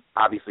 we've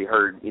obviously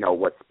heard,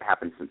 what's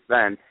happened since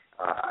then.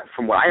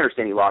 From what I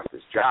understand, he lost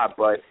his job,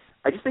 but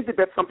I just think that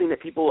that's something that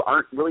people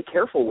aren't really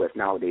careful with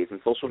nowadays in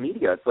social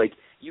media. It's like,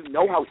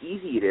 how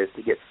easy it is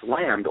to get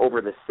slammed over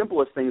the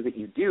simplest things that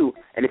you do,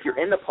 and if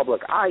you're in the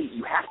public eye,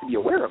 you have to be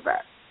aware of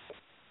that.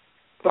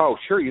 Oh,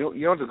 sure. You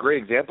know what's a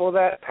great example of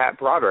that? Pat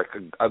Broderick,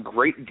 a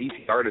great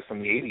DC artist from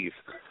the 80s.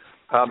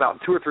 About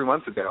 2 or 3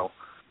 months ago,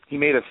 he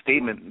made a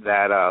statement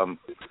that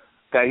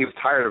he was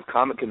tired of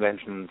comic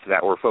conventions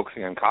that were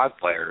focusing on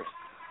cosplayers,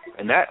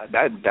 and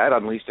that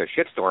unleashed a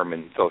shitstorm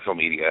in social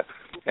media,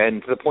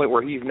 and to the point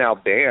where he's now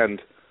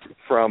banned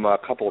from a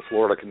couple of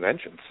Florida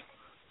conventions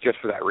just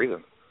for that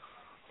reason.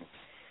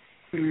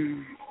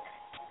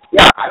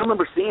 Yeah, I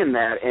remember seeing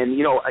that, and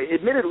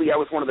admittedly, I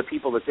was one of the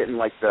people that didn't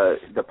like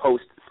the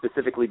post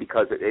specifically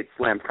because it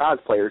slammed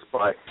cosplayers.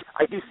 But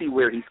I do see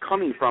where he's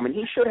coming from, and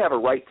he should have a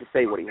right to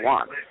say what he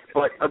wants.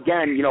 But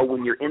again,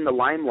 when you're in the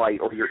limelight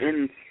or you're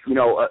in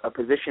a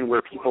position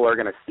where people are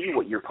going to see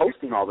what you're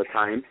posting all the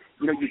time,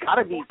 you got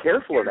to be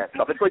careful of that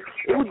stuff. It's like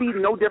it would be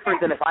no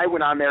different than if I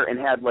went on there and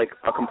had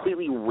a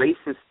completely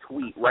racist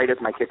tweet right as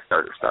my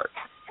Kickstarter starts.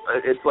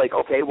 It's like,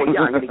 okay, well,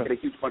 yeah, I'm going to get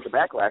a huge bunch of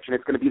backlash, and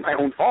it's going to be my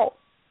own fault.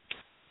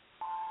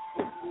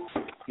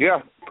 Yeah,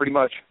 pretty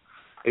much.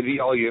 It'd be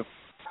all you.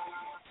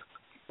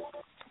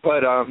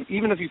 But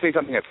even if you say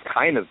something that's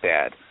kind of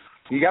bad,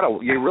 you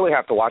really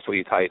have to watch what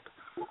you type.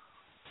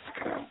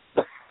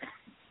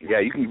 Yeah,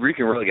 you can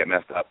really get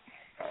messed up.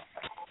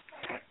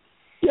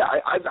 Yeah,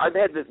 I've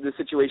had the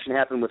situation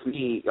happen with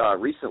me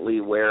recently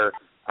where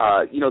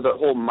the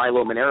whole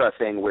Milo Manera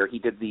thing where he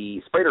did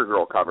the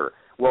Spider-Girl cover.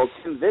 Well,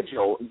 Tim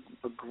Vigil,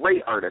 a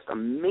great artist,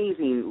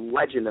 amazing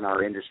legend in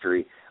our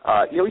industry.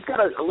 He's got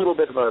a little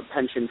bit of a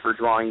penchant for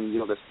drawing,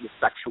 the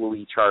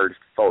sexually charged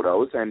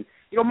photos. And,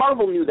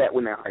 Marvel knew that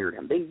when they hired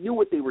him. They knew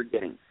what they were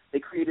getting. They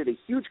created a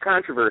huge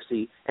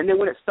controversy, and then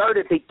when it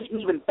started, they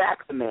didn't even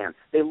back the man.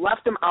 They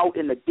left him out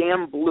in the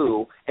damn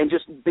blue and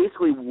just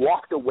basically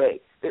walked away.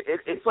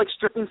 It's like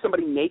stripping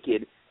somebody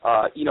naked,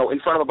 in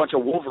front of a bunch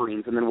of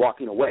Wolverines and then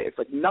walking away. It's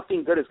like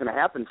nothing good is going to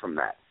happen from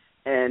that.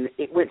 And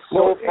it went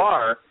so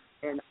far.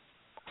 And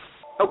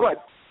go ahead.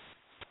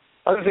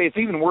 I was going to say, it's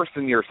even worse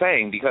than you're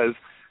saying because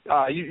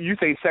you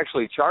say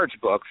sexually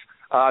charged books.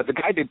 The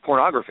guy did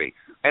pornography,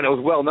 and it was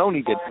well known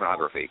he did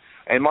pornography.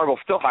 And Marvel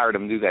still hired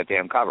him to do that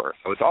damn cover.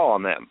 So it's all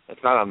on them.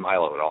 It's not on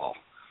Milo at all.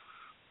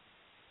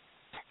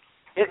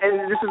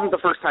 And this isn't the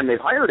first time they've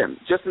hired him.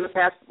 Just in the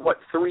past,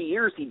 3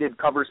 years, he did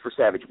covers for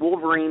Savage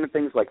Wolverine and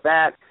things like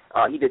that.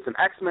 He did some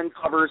X-Men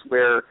covers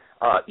where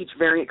each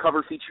variant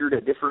cover featured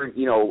a different,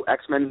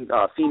 X-Men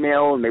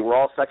female, and they were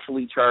all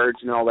sexually charged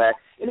and all that.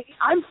 And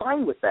I'm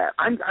fine with that.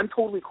 I'm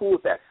totally cool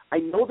with that. I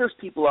know there's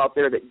people out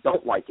there that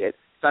don't like it,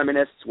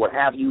 feminists, what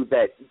have you,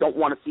 that don't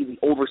want to see the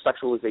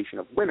over-sexualization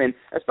of women,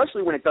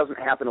 especially when it doesn't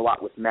happen a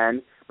lot with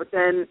men. But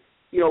then,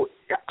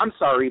 I'm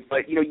sorry,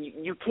 but,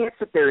 you can't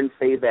sit there and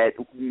say that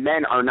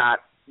men are not,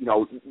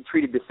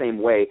 treated the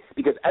same way,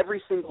 because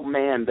every single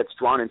man that's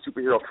drawn in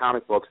superhero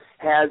comic books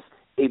has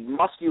a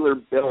muscular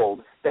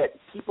build that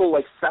people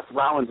like Seth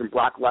Rollins and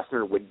Brock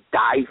Lesnar would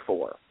die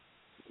for.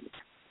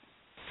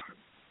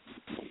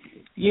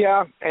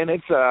 Yeah, and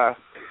it's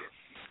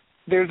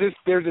there's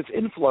this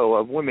inflow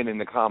of women in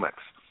the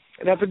comics,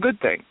 and that's a good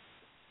thing.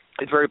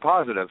 It's very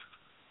positive.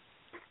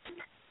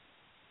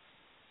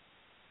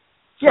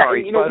 Yeah,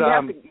 Sorry,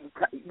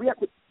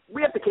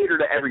 we have to cater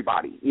to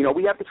everybody.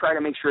 We have to try to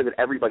make sure that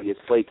everybody is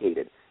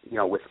placated.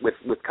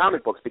 With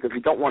comic books, because we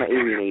don't want to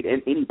alienate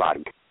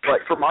anybody. But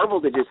for Marvel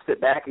to just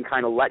sit back and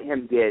kind of let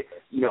him get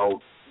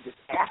just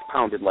ass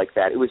pounded like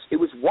that, it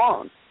was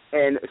wrong.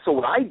 And so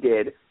what I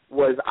did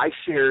was I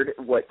shared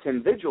what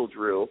Tim Vigil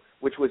drew,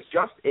 which was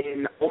just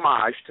in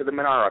homage to the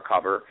Manara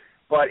cover,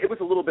 but it was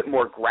a little bit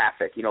more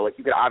graphic. Like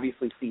you could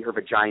obviously see her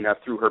vagina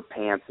through her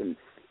pants, and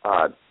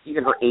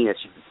even her anus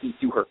you could see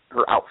through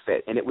her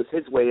outfit. And it was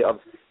his way of,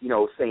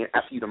 saying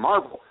F you to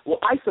Marvel. Well,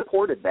 I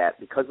supported that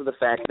because of the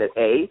fact that,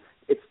 A,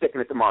 it's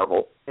sticking it to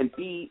Marvel, and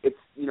B, it's,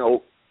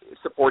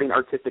 supporting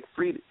artistic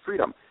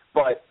freedom.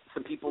 But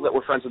some people that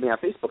were friends with me on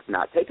Facebook did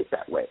not take it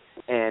that way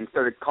and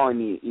started calling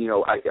me,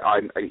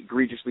 I'm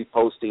egregiously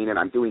posting and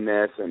I'm doing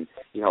this, and,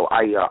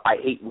 I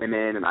hate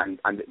women, and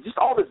I'm just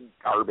all this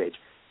garbage.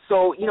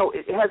 So,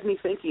 it has me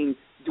thinking,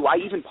 do I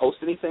even post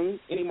anything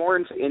anymore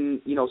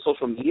in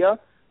social media?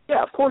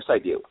 Yeah, of course I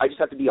do. I just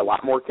have to be a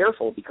lot more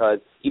careful, because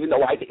even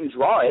though I didn't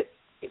draw it,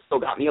 it still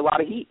got me a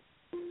lot of heat.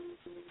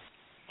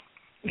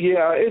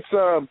 Yeah, it's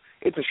a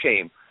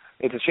shame.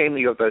 It's a shame that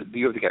you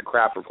have to get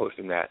crap for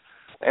posting that.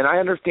 And I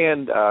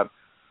understand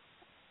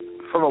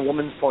from a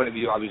woman's point of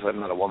view. Obviously, I'm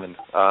not a woman,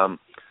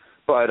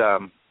 but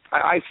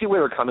I see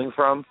where they're coming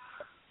from.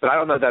 But I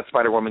don't know if that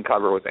Spider-Woman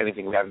cover was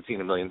anything we haven't seen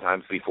a million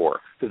times before.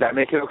 Does that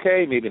make it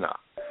okay? Maybe not.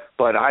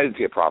 But I didn't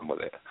see a problem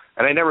with it,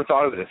 and I never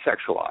thought of it as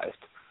sexualized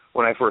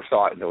when I first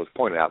saw it and it was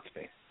pointed out to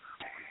me.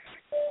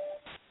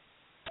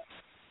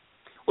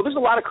 Well, there's a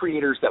lot of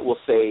creators that will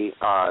say,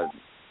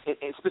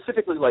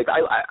 specifically, like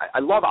I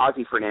love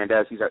Ozzy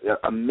Fernandez. He's an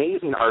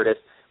amazing artist,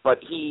 but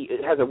he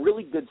has a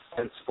really good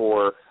sense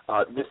for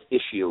this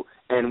issue.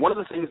 And one of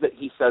the things that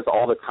he says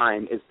all the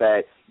time is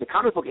that the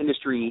comic book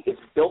industry is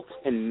built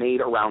and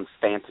made around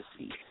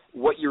fantasy.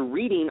 What you're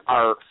reading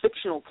are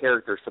fictional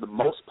characters for the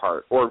most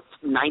part, or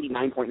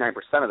 99.9%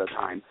 of the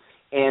time.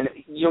 And,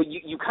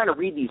 you kind of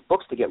read these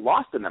books to get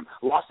lost in them,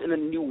 lost in a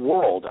new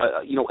world,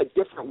 a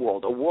different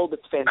world, a world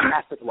that's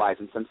fantasticalized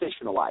and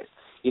sensationalized.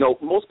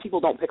 Most people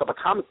don't pick up a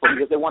comic book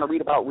because they want to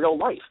read about real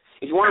life.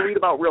 If you want to read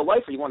about real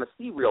life or you want to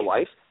see real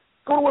life,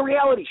 go to a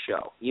reality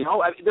show.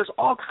 There's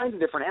all kinds of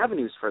different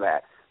avenues for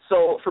that.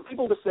 So for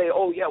people to say,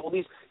 oh, yeah, well,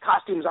 these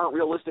costumes aren't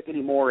realistic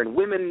anymore, and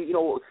women,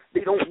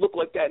 they don't look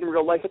like that in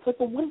real life, it's like,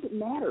 well, what does it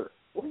matter?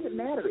 What does it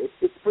matter?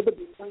 It's for the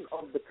point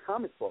of the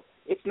comic book.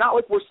 It's not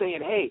like we're saying,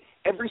 hey,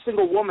 every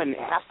single woman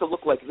has to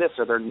look like this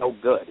or they're no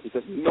good,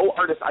 because no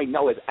artist I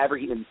know has ever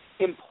even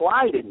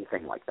implied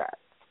anything like that.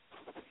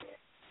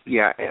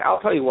 Yeah, and I'll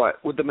tell you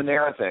what, with the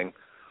Manara thing,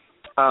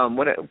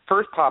 when it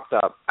first popped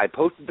up, I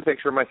posted the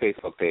picture on my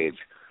Facebook page,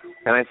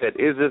 and I said,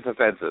 is this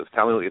offensive?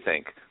 Tell me what you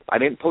think. I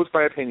didn't post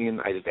my opinion.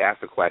 I just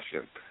asked a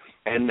question.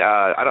 And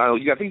I don't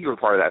know, I think you were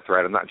part of that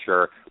thread. I'm not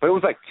sure. But it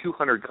was like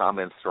 200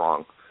 comments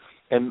strong.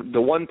 And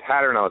the one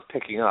pattern I was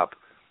picking up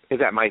is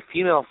that my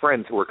female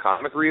friends who were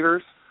comic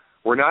readers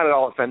were not at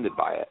all offended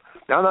by it.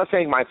 Now, I'm not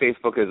saying my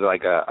Facebook is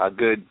like a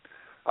good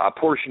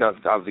portion of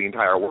the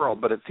entire world,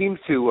 but it seems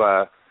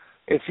that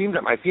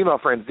my female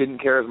friends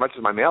didn't care as much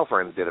as my male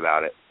friends did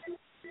about it.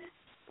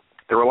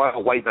 There were a lot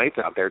of white knights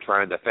out there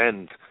trying to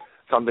defend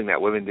something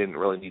that women didn't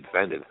really need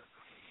defended.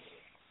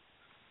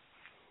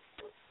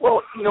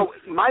 Well,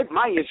 my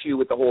issue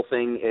with the whole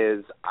thing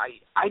is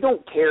I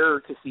don't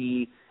care to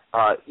see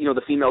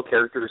the female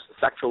characters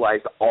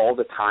sexualized all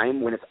the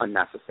time when it's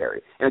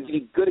unnecessary. And I'll give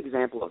you a good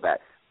example of that.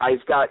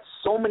 I've got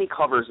so many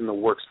covers in the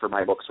works for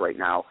my books right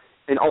now,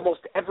 and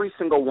almost every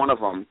single one of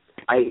them,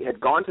 I had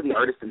gone to the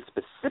artist and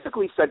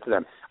specifically said to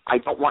them, I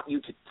don't want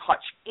you to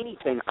touch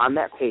anything on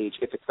that page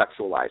if it's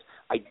sexualized.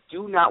 I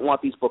do not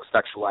want these books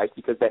sexualized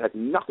because that has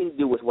nothing to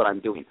do with what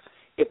I'm doing.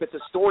 If it's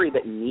a story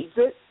that needs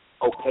it,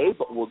 okay,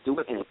 but we'll do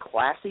it in a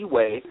classy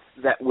way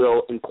that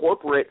will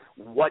incorporate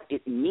what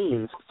it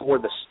means for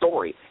the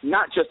story.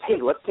 Not just, hey,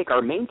 let's take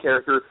our main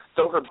character,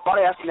 throw her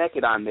butt-ass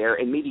naked on there,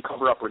 and maybe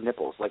cover up her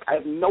nipples. Like, I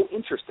have no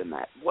interest in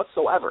that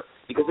whatsoever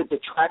because it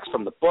detracts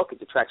from the book, it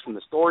detracts from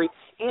the story,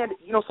 and,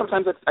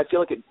 sometimes I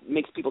feel like it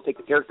makes people take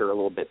the character a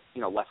little bit,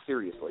 less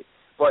seriously.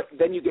 But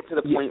then you get to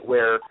the point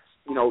where,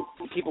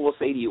 people will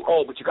say to you,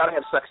 oh, but you got to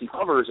have sexy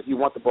covers if you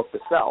want the book to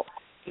sell.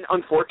 And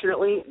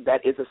unfortunately,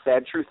 that is a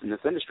sad truth in this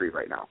industry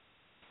right now.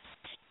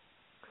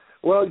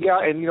 Well, yeah,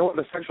 and you know what?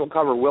 The sexual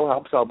cover will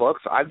help sell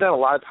books. I've done a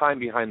lot of time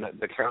behind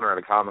the counter at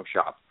a comic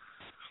shop,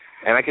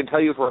 and I can tell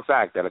you for a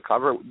fact that a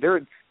cover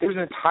there's an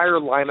entire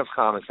line of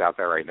comics out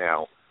there right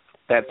now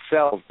that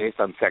sells based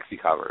on sexy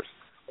covers,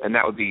 and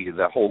that would be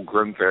the whole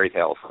Grimm Fairy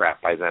Tales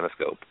crap by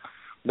Zenescope.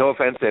 No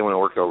offense to anyone who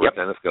worked over at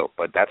Zenescope,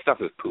 but that stuff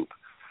is poop.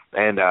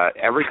 And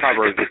every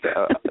cover is just,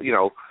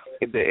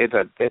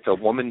 it's a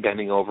woman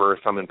bending over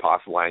some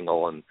impossible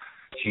angle, and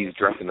she's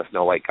dressed in a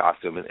Snow White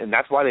costume, and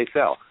that's why they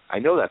sell. I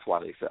know that's why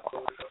they sell,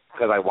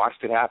 because I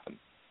watched it happen.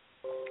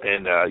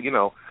 And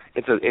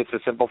it's a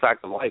simple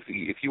fact of life.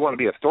 If you want to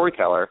be a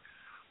storyteller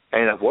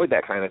and avoid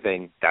that kind of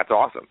thing, that's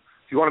awesome.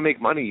 If you want to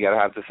make money, you got to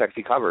have the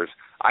sexy covers.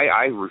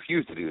 I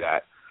refuse to do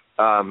that.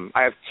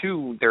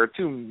 There are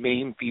two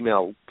main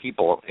female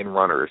people in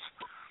runners.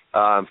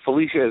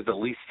 Felicia is the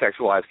least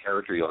sexualized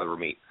character you'll ever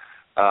meet.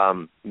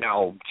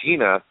 Now,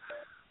 Gina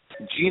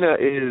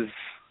is...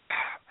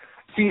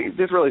 See,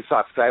 this really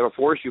sucks. I have a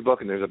 4-issue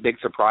book, and there's a big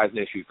surprise in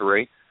issue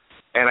 3,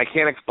 and I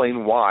can't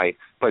explain why,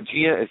 but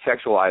Gina is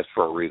sexualized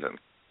for a reason.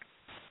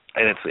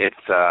 And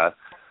it's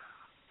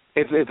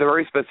a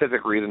very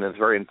specific reason. It's a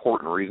very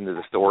important reason to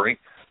the story.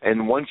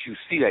 And once you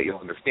see that, you'll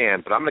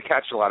understand. But I'm going to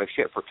catch a lot of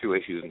shit for 2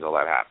 issues until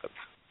that happens.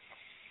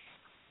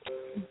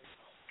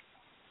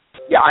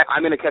 Yeah,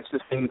 I'm going to catch the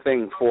same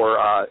thing for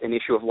an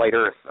issue of Light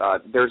Earth.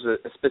 There's a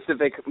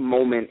specific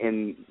moment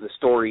in the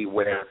story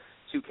where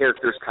 2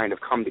 characters kind of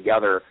come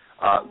together,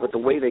 but the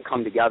way they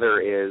come together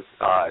is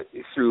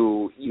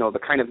through, the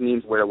kind of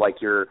means where,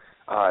 like, you're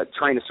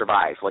trying to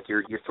survive. Like,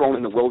 you're thrown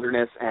in the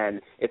wilderness, and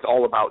it's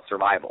all about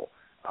survival.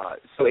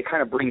 So it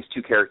kind of brings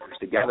 2 characters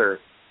together.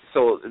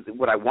 So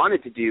what I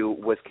wanted to do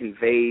was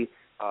convey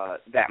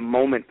that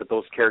moment that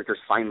those characters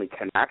finally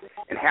connect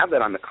and have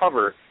that on the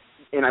cover.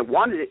 And I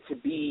wanted it to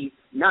be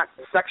not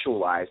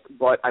sexualized,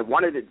 but I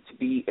wanted it to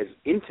be as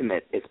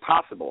intimate as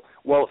possible.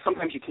 Well,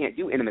 sometimes you can't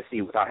do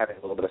intimacy without having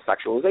a little bit of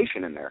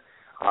sexualization in there.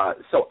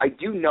 So I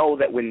do know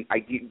that when I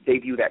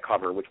debut that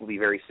cover, which will be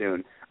very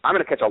soon, I'm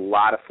going to catch a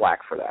lot of flack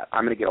for that.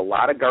 I'm going to get a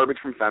lot of garbage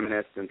from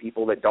feminists and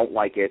people that don't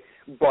like it,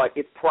 but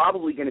it's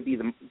probably going to be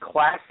the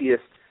classiest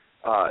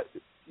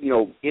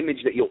image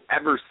that you'll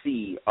ever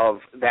see of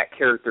that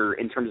character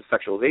in terms of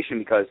sexualization,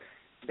 because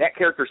that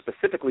character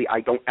specifically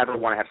I don't ever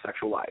want to have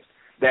sexualized.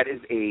 That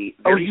is a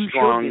very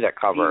strong that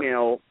cover.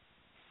 female.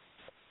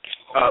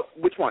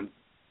 Which one?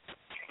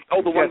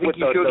 Oh, the one I think with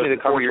you showed me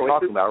the cover you're choices?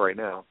 talking about right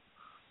now.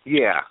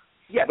 Yeah.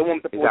 Yeah, the one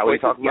with the 4 Is that what you're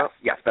choices? talking about?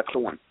 Yes, that's the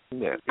one.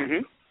 Yeah.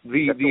 Mm-hmm.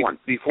 The one.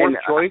 The fourth And,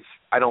 choice,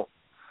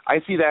 I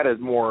see that as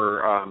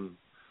more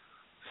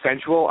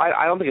sensual.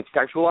 I don't think it's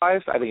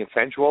sexualized. I think it's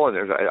sensual,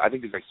 and I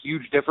think there's a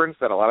huge difference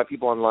that a lot of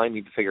people online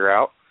need to figure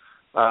out.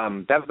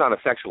 That's not a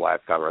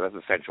sexualized cover. That's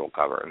a sensual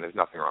cover, and there's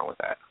nothing wrong with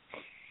that.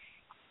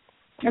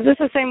 Is this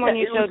the same one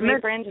you it was showed me,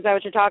 Fringe? Is that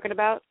what you're talking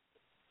about?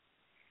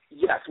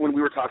 Yes, when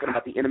we were talking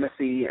about the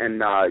intimacy and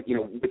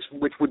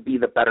which would be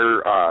the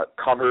better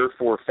cover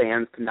for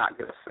fans to not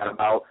get upset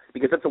about,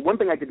 because that's the one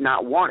thing I did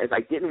not want, is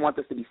I didn't want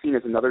this to be seen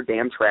as another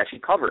damn trashy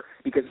cover,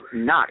 because it's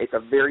not. It's a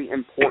very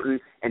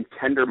important and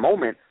tender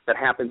moment that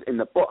happens in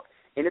the book,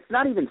 and it's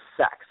not even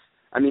sex.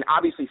 I mean,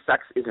 obviously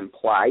sex is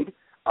implied,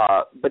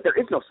 but there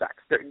is no sex.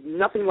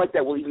 Nothing like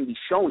that will even be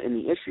shown in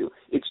the issue.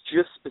 It's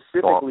just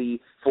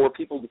specifically for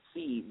people to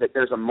see that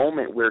there's a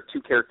moment where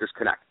 2 characters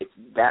connect. It's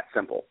that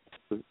simple.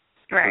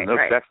 Right, no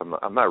right. sex.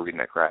 I'm not reading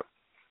that crap.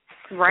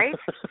 Right?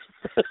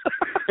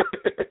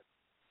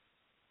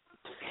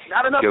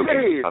 Not enough Joking.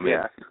 titties. I'm in.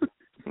 Yeah.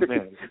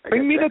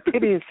 Bring me the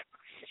titties.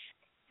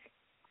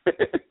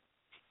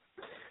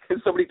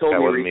 Somebody told That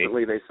me wasn't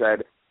recently, they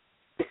said,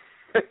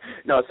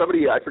 no,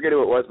 somebody, I forget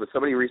who it was, but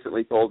somebody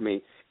recently told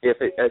me if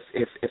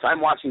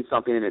I'm watching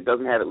something and it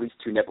doesn't have at least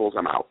 2 nipples,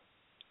 I'm out.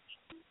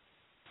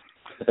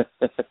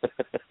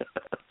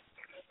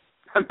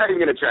 I'm not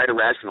even going to try to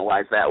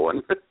rationalize that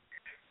one.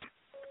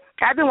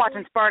 I've been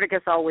watching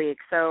Spartacus all week,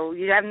 so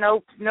you have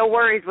no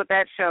worries with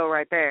that show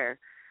right there.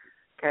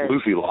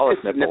 Lucy Lawless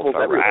nipples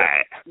are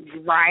right.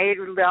 Right?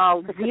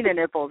 Oh, Xena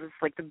nipples. It's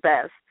like the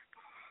best.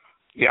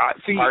 Yeah,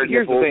 see, Hard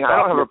here's the nipples, thing. I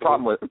don't have a soft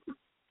problem with...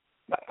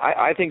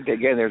 I think, that,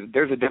 again,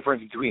 there's a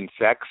difference between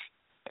sex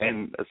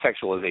and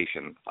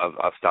sexualization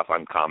of stuff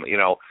on comic.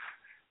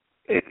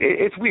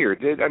 It's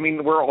weird. I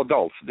mean, we're all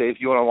adults.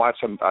 If you want to watch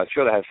a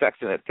show that has sex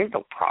in it, there's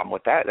no problem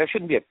with that. That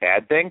shouldn't be a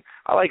bad thing.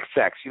 I like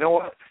sex. You know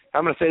what?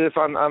 I'm going to say this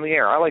on the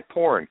air. I like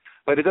porn,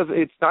 but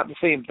it's not the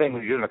same thing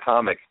when you're doing a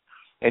comic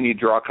and you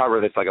draw a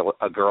cover that's like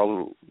a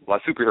girl, a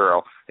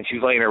superhero, and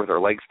she's laying there with her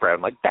legs spread.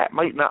 I'm like, that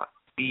might not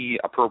be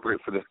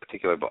appropriate for this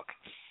particular book.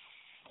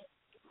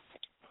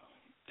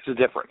 There's a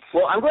difference.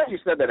 Well, I'm glad you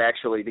said that,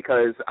 actually,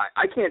 because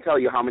I can't tell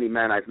you how many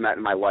men I've met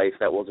in my life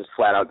that will just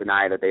flat out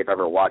deny that they've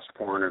ever watched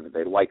porn or that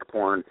they like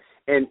porn.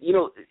 And,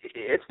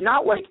 it's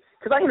not like,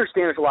 because I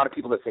understand there's a lot of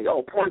people that say,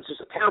 oh, porn's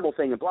just a terrible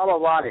thing and blah, blah,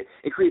 blah.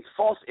 It creates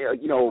false,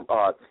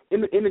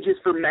 images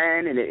for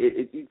men, and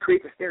it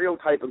creates a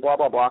stereotype and blah,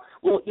 blah, blah.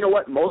 Well, you know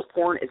what? Most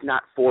porn is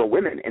not for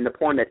women, and the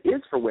porn that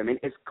is for women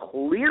is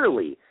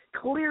clearly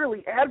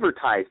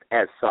advertised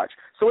as such.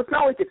 So it's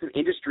not like it's an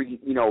industry,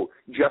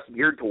 just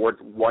geared towards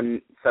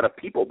one set of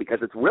people, because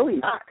it's really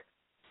not.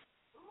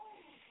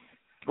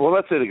 Well,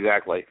 that's it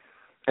exactly.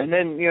 And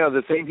then,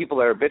 the same people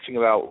that are bitching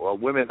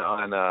about women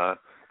on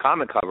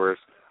comic covers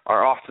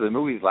are off to the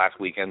movies last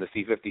weekend to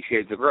see 50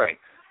 Shades of Grey.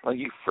 Well,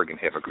 you friggin'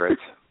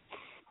 hypocrites.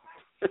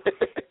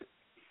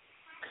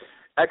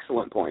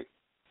 Excellent point.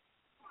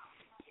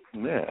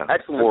 Yeah.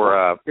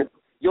 Excellent point.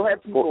 You'll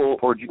have people.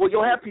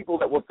 You'll have people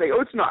that will say,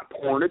 "Oh, it's not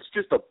porn; it's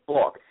just a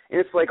book."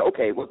 And it's like,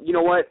 okay, well, you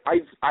know what?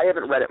 I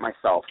haven't read it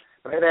myself,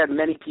 but I've had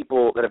many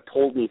people that have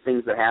told me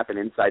things that happen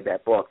inside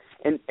that book.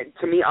 And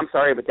to me, I'm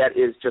sorry, but that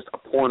is just a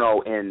porno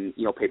in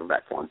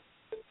paperback form.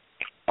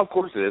 Of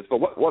course it is,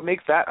 but what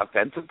makes that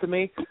offensive to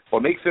me?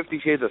 What makes 50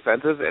 Shades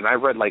offensive? And I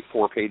read like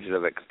 4 pages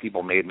of it because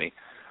people made me.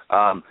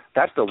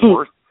 That's the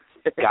worst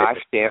gosh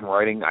damn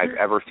writing I've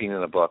ever seen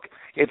in a book.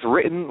 It's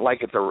written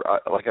like it's a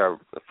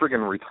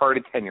friggin'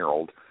 retarded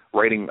 10-year-old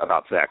writing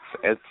about sex.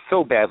 It's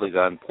so badly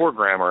done. Poor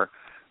grammar.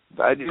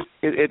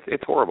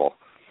 It's horrible.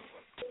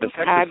 The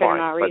text I is better fine,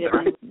 not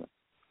read it.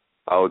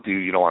 Oh,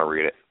 dude, you don't want to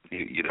read it.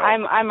 You don't.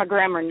 I'm a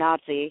grammar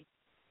Nazi.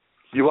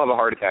 You will have a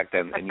heart attack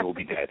then, and you will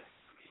be dead.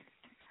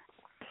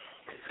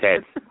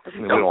 Dead.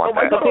 We don't want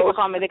that. People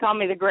call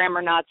me the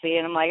grammar Nazi,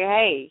 and I'm like,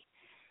 hey,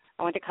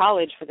 I went to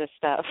college for this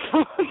stuff.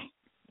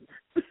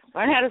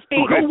 Learn how to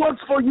speak. Who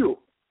works for you?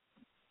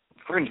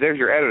 Fringe, there's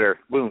your editor.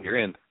 Boom, you're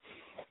in.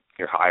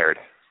 You're hired.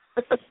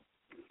 It's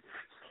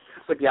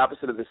like the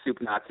opposite of the soup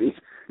Nazis.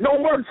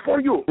 No words for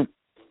you.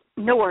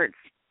 No words.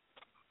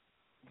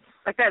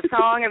 Like that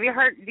song. Have you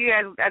heard? Do you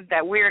have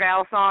that Weird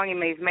Al song?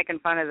 He's making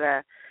fun of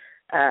the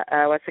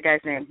what's the guy's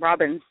name?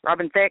 Robin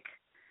Thicke.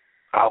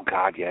 Oh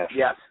God, yes.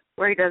 Yes.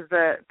 Where he does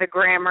the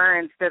grammar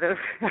instead of.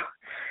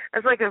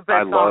 That's like the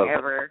best song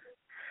ever.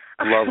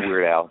 I love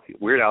Weird Al.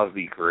 Weird Al's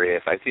the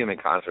greatest. I see him in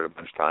concert a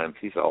bunch of times.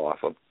 He's so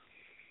awesome.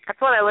 That's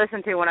what I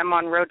listen to when I'm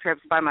on road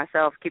trips by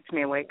myself. Keeps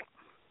me awake.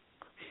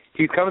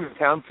 He's coming to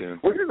town soon.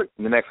 Well,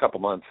 in the next couple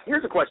months.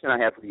 Here's a question I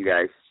have for you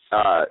guys.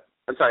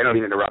 I'm sorry, I don't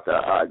mean to interrupt.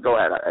 Go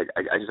ahead.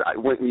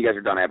 When you guys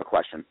are done, I have a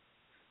question.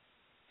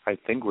 I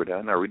think we're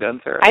done. Are we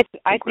done, Sarah?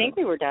 I think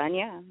we were done.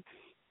 Yeah.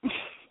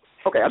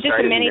 Okay, I'm just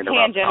sorry. Just a mini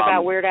tangent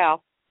about Weird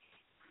Al.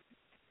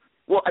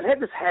 Well, I've had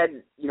this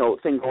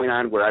thing going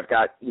on where I've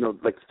got,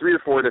 like 3 or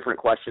 4 different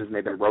questions, and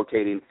they've been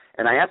rotating,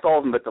 and I asked all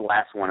of them but the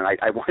last one, and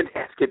I wanted to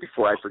ask it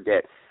before I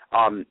forget.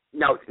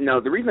 Now,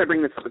 the reason I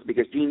bring this up is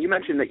because, Gene, you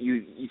mentioned that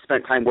you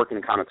spent time working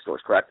in comic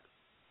stores, correct?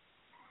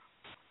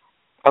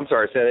 I'm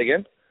sorry, say that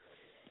again?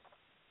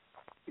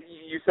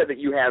 You said that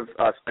you have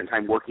spent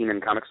time working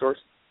in comic stores?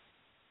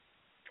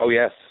 Oh,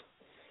 yes.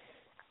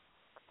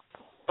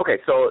 Okay,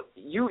 so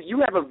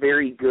you have a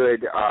very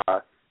good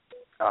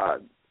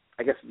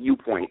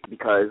viewpoint,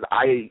 because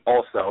I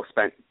also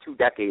spent 2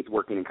 decades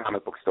working in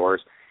comic book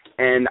stores,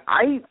 and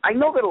I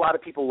know that a lot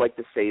of people like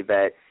to say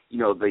that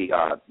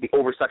the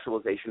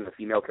over-sexualization of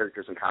female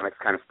characters in comics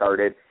kind of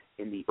started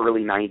in the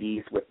early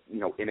 90s with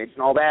Image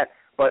and all that,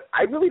 but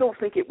I really don't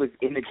think it was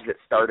Image that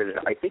started it.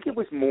 I think it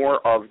was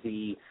more of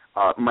the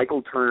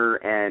Michael Turner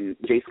and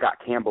J. Scott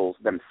Campbell's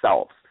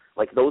themselves,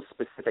 like those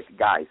specific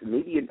guys, and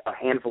maybe a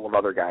handful of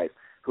other guys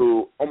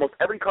who almost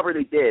every cover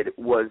they did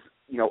was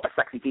a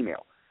sexy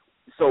female.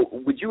 So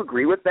would you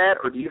agree with that,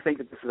 or do you think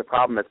that this is a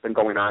problem that's been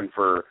going on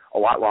for a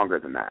lot longer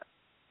than that?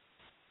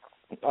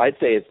 I'd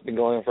say it's been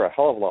going on for a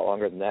hell of a lot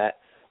longer than that.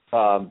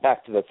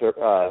 Back to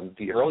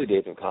the early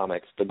days of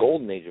comics, the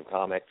golden age of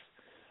comics,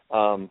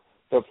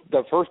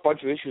 the first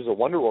bunch of issues of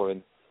Wonder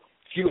Woman,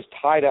 she was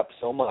tied up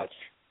so much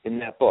in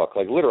that book.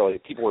 Like literally,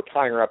 people were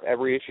tying her up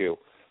every issue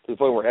to the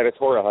point where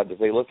editorial had to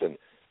say, listen,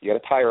 you got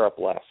to tie her up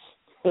less.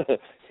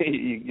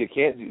 you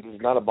can't, this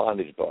is not a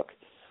bondage book.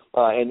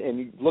 And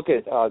you look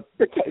at,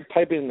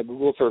 type in the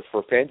Google search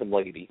for Phantom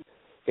Lady.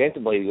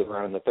 Phantom Lady was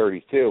around in the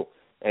 30s too,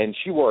 and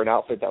she wore an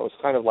outfit that was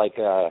kind of like,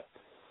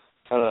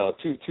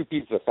 two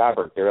pieces of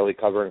fabric barely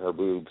covering her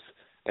boobs,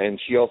 and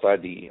she also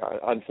had the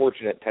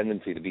unfortunate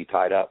tendency to be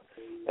tied up.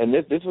 And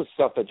this was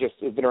stuff that just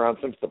has been around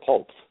since the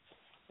pulps,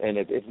 and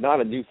it's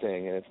not a new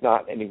thing, and it's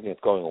not anything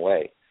that's going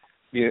away.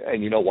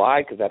 And you know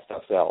why? Because that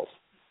stuff sells,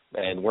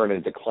 and we're in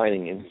a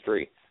declining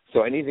industry.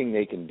 So anything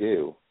they can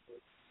do.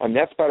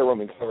 That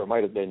Spider-Woman cover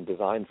might have been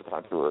designed for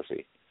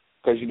controversy.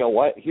 Because you know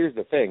what? Here's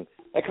the thing.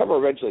 That cover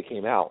eventually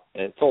came out,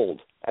 and it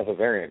sold as a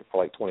variant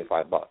for like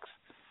 $25.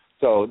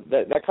 So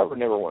that cover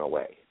never went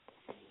away.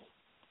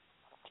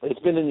 It's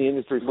been in the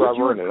industry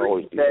forever, and it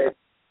always be there.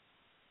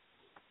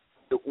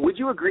 Would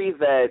you agree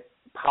that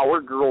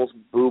Power Girl's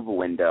boob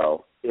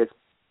window is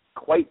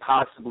quite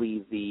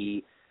possibly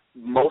the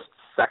most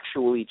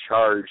sexually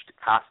charged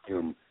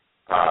costume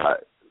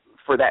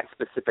for that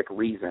specific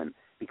reason?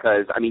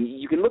 Because,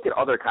 you can look at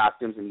other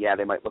costumes and, yeah,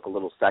 they might look a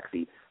little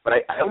sexy, but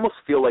I almost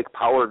feel like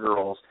Power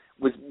Girls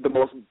was the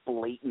most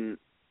blatant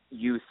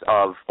use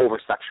of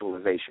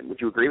over-sexualization. Would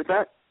you agree with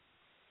that?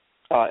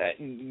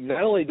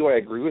 Not only do I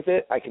agree with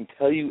it, I can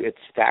tell you it's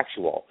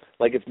factual.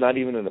 Like, it's not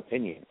even an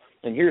opinion.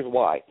 And here's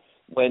why.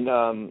 When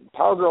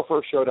Power Girl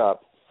first showed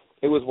up,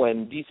 it was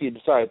when DC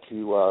decided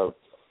to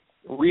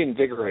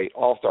reinvigorate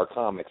All-Star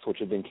Comics, which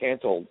had been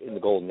canceled in the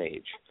Golden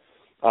Age.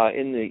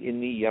 In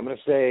the I'm going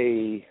to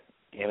say,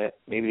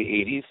 maybe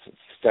the 80s,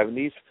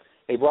 70s,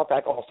 they brought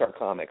back All-Star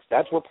Comics.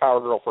 That's where Power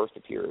Girl first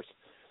appears.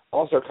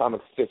 All-Star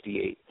Comics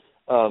 58.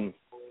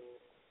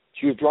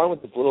 She was drawn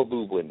with this little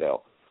boob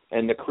window,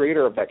 and the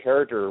creator of that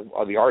character,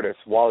 the artist,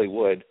 Wally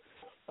Wood,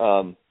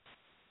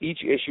 each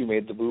issue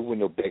made the boob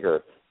window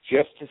bigger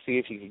just to see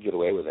if he could get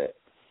away with it.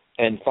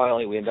 And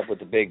finally, we end up with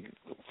the big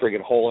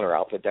friggin' hole in her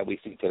outfit that we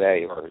see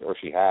today, or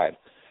she had.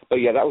 But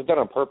yeah, that was done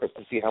on purpose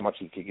to see how much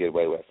he could get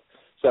away with.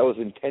 So that was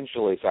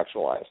intentionally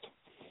sexualized.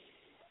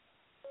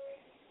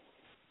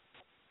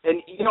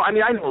 And, you know, I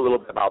mean, I know a little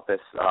bit about this.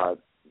 I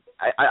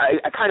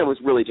kind of was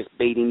really just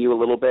baiting you a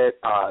little bit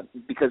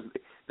because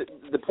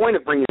the point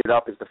of bringing it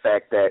up is the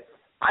fact that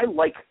I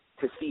like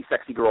to see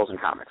sexy girls in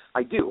comics.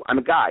 I do. I'm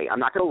a guy. I'm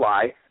not going to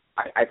lie.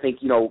 I think,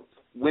 you know,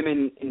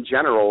 women in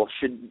general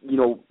should, you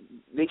know,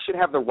 they should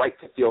have the right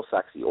to feel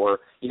sexy or,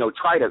 you know,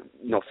 try to,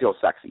 you know, feel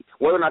sexy.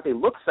 Whether or not they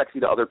look sexy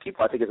to other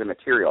people, I think is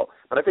immaterial.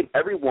 But I think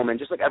every woman,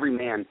 just like every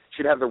man,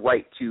 should have the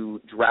right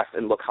to dress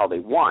and look how they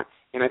want.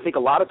 And I think a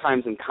lot of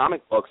times in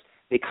comic books,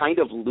 they kind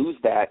of lose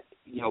that,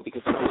 you know,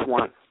 because they just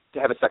want to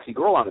have a sexy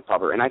girl on the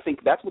cover. And I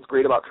think that's what's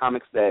great about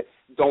comics that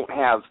don't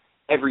have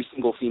every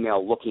single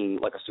female looking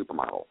like a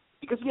supermodel.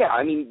 Because, yeah,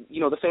 I mean, you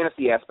know, the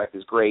fantasy aspect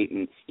is great,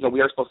 and, you know,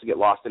 we are supposed to get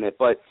lost in it,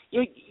 but, you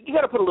know, you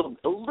got to put a little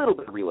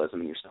bit of realism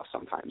in your stuff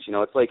sometimes. You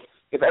know, it's like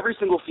if every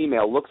single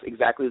female looks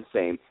exactly the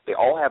same, they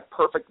all have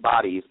perfect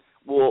bodies,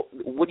 well,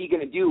 what are you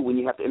going to do when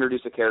you have to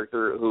introduce a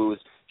character who's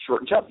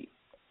short and chubby?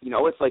 You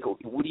know, it's like,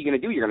 what are you going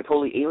to do? You're going to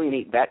totally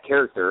alienate that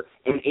character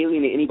and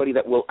alienate anybody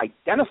that will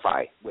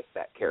identify with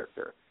that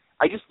character.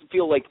 I just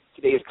feel like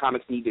today's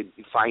comics need to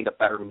find a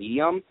better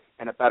medium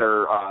and a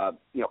better,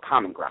 you know,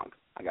 common ground,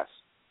 I guess.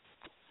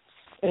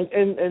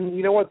 And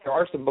you know what? There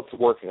are some books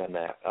working on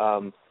that.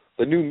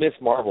 The new Miss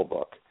Marvel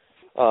book.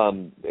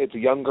 It's a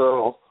young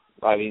girl.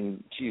 I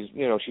mean, she's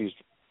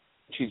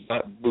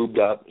not boobed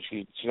up.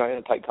 She's not in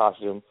a tight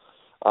costume.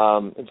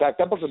 In fact,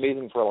 that book's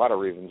amazing for a lot of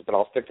reasons, but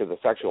I'll stick to the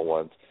sexual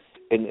ones.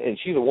 And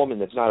she's a woman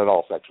that's not at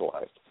all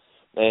sexualized.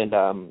 And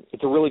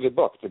it's a really good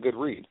book. It's a good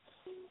read.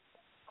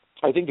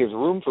 I think there's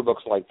room for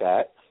books like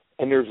that,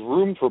 and there's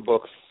room for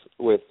books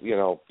with, you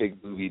know,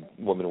 big boobied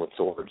women with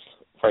swords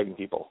fighting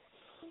people.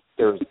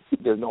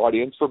 There's no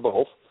audience for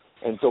both,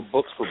 and so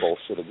books for both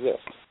should exist.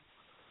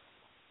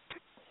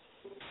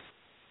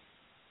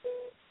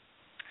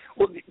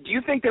 Well, do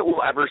you think that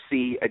we'll ever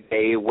see a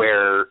day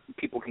where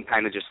people can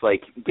kind of just,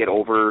 like, get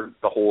over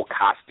the whole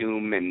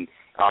costume and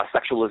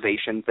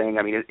sexualization thing?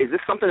 I mean, is this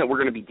something that we're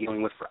going to be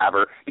dealing with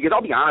forever? Because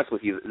I'll be honest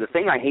with you, the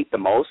thing I hate the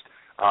most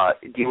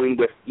dealing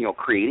with, you know,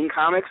 creating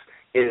comics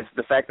is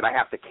the fact that I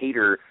have to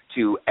cater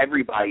to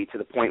everybody to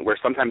the point where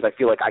sometimes I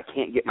feel like I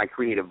can't get my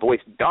creative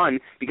voice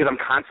done because I'm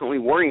constantly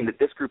worrying that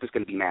this group is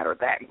going to be mad or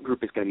that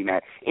group is going to be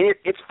mad. And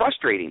it's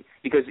frustrating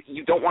because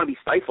you don't want to be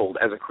stifled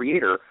as a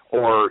creator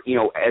or, you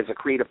know, as a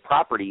creative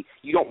property.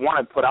 You don't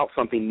want to put out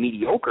something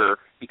mediocre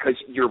because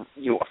you're,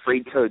 you know,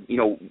 afraid to, you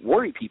know,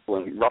 worry people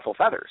and ruffle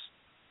feathers.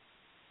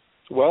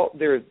 Well,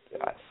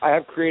 I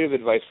have creative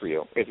advice for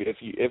you.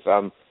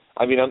 I'm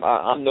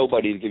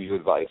nobody to give you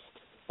advice.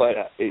 But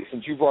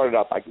since you brought it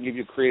up, I can give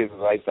you creative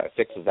advice that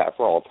fixes that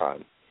for all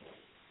time.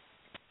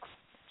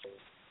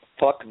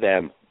 Fuck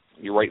them.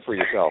 You write for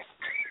yourself.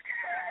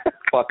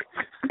 Fuck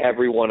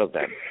every one of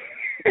them.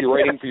 You're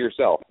writing for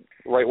yourself.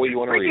 Write what you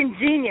want to read.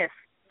 Freaking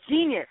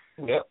genius.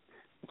 Yep.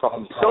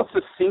 Problem so solved.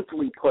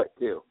 succinctly put,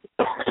 too.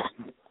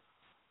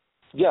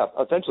 Yeah,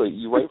 essentially,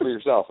 you write for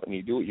yourself and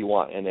you do what you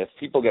want. And if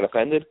people get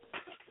offended,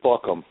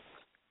 fuck them.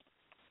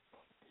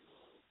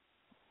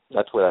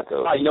 That's where that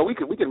goes. You know, we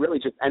could really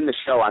just end the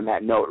show on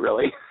that note,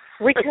 really.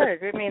 We could. I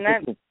mean,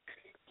 that.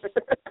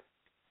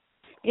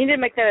 You need to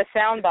make that a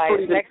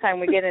soundbite. Next time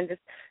we get into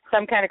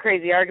some kind of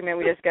crazy argument,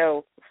 we just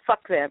go,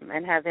 fuck them,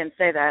 and have him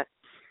say that.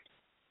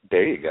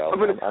 There you go. I'm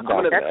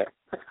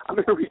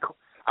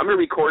gonna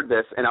record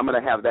this, and I'm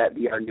gonna have that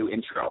be our new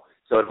intro.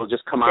 So it'll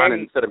just come on,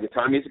 and instead of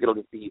guitar music, it'll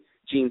just be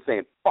Gene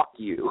saying, fuck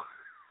you.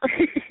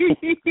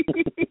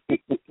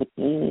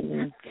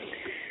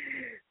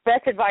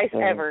 Best advice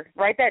ever.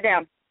 Write that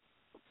down.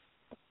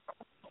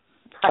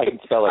 I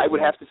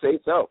would have to say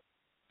so.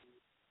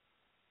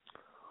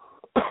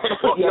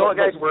 Well, you know what,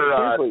 guys?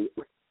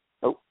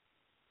 Oh,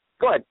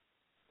 go ahead.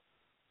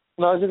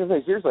 No, I was going to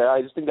say, seriously,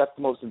 I just think that's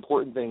the most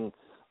important thing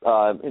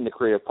in the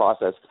creative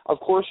process. Of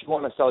course, you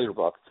want to sell your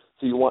book,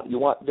 so you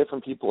want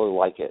different people to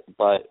like it.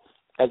 But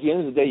at the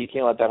end of the day, you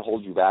can't let that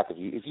hold you back.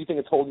 If you think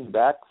it's holding you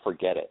back,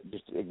 forget it.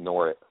 Just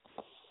ignore it.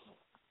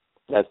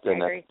 That's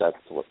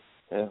what.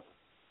 Yeah.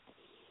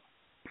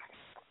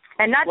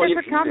 And not just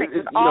with comics,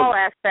 with all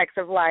aspects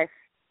of life.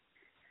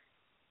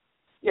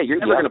 Yeah, you're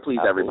never going to please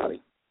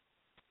everybody.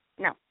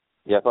 No.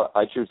 Yeah, but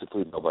I choose to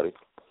please nobody.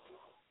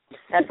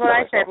 That's what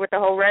I said with the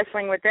whole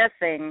wrestling with death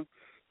thing,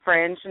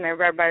 Fringe, and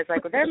everybody's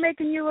like, well, they're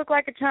making you look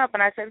like a chump.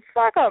 And I said,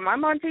 fuck them,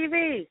 I'm on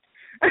TV.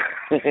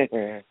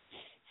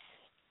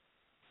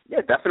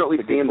 Yeah,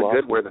 definitely seeing the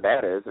good where the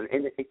bad is.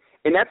 And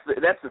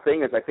that's the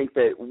thing is I think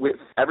that with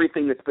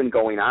everything that's been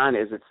going on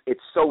is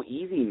it's so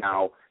easy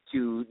now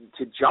to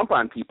jump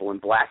on people and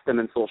blast them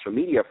in social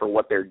media for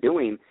what they're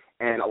doing.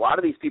 And a lot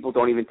of these people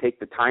don't even take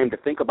the time to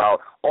think about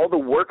all the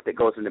work that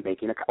goes into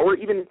making or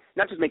even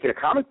not just making a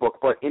comic book,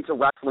 but into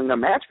wrestling a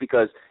match,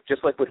 because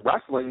just like with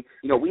wrestling,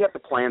 we have to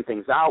plan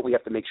things out. We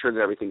have to make sure that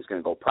everything's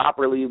going to go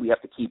properly. We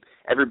have to keep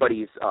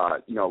everybody's,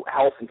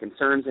 health and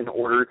concerns in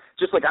order.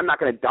 Just like I'm not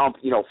going to dump,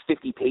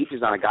 50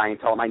 pages on a guy and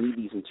tell him I need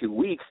these in 2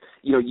 weeks.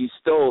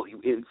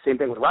 Same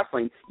thing with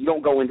wrestling. You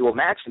don't go into a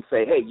match and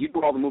say, hey, you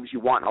do all the moves you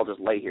want and I'll just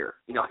lay here.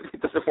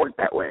 It doesn't work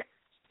that way.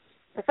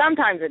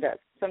 Sometimes it does.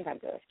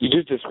 You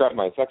just described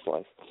my sex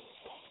life.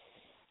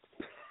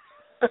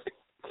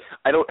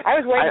 I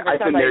was waiting for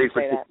somebody to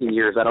say that. I've been married for 16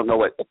 years.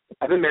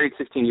 I've been married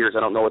 16 years.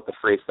 I don't know what the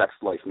phrase sex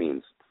life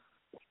means.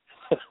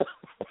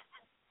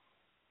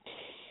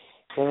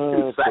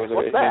 What's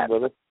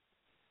that?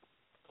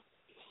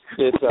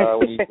 It's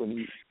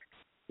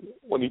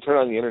when you turn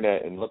on the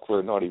internet and look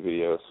for naughty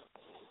videos.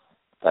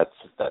 That's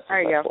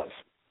there you go. Life.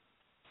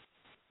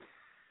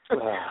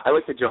 I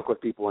like to joke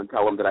with people and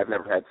tell them that I've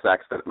never had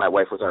sex, that my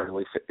wife was already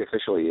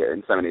officially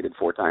inseminated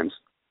 4 times.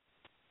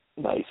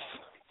 Nice.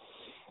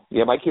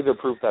 Yeah, my kids are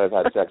proof that I've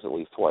had sex at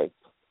least twice.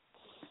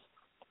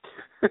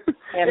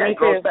 Yeah, me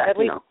too.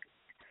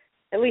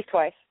 At least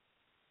twice.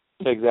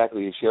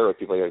 Exactly. You share with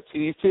people. Like, see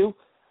these two?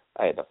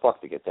 I had to fuck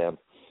to get them.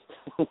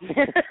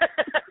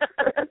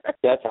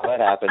 That's how that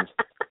happened.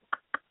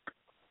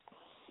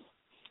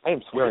 I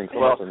am swearing so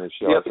much on this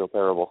show. I feel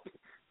terrible.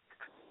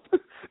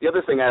 The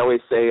other thing I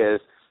always say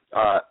is,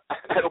 I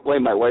don't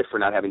blame my wife for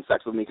not having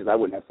sex with me, because I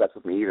wouldn't have sex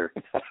with me either.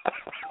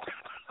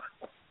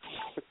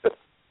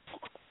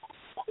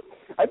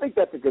 I think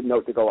that's a good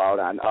note to go out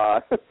on.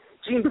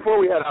 Gene, before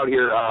we head out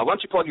here, why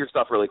don't you plug your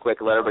stuff really quick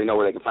and let everybody know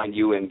where they can find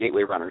you and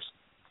Gateway Runners.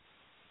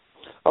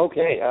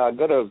 Okay,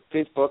 go to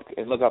Facebook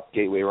and look up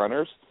Gateway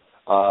Runners.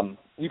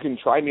 You can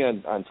try me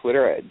on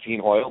Twitter at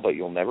Gene Hoyle, but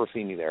you'll never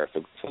see me there,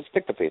 so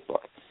stick to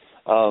Facebook.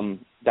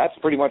 That's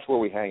pretty much where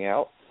we hang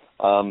out.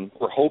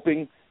 We're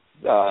hoping,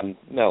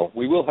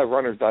 we will have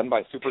runners done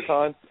by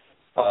SuperCon.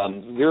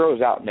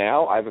 Zero's out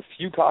now. I have a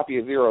few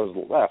copies of Zero's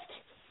left.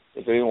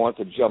 If anyone wants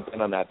to jump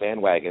in on that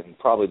bandwagon,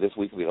 probably this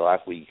week will be the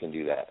last week you can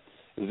do that.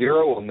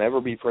 Zero will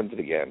never be printed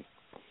again.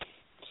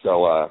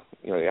 So,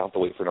 you have to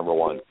wait for number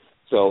 1.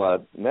 So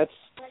that's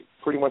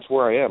pretty much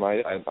where I am.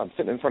 I'm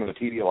sitting in front of the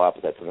TV a lot,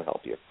 but that doesn't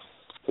help you.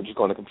 So just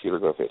go on the computer,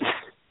 go to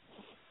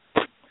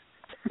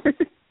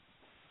Facebook.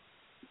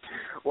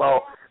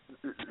 Well,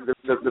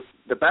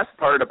 the best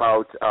part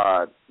about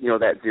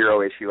that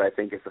Zero issue, I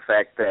think, is the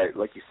fact that,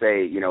 like you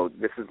say,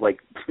 this is like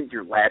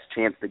your last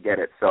chance to get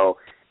it. So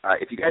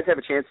if you guys have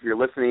a chance, if you're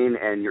listening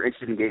and you're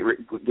interested in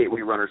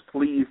Gateway Runners,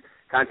 please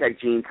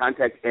contact Gene,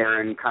 contact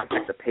Aaron,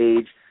 contact the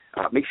page.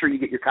 Make sure you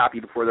get your copy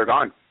before they're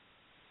gone.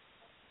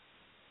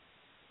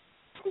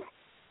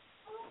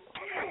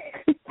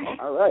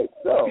 All right.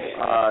 So,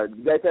 do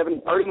you guys have any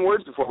parting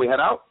words before we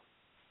head out?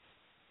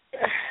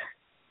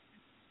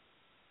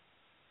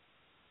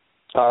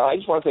 I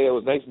just want to say it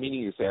was nice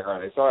meeting you,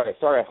 Sarah. Sorry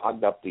I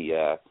hogged up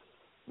the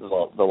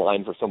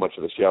line for so much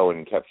of the show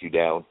and kept you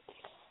down.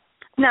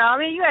 No, I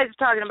mean, you guys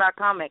are talking about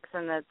comics,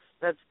 and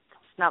that's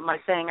not my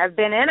thing. I've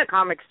been in a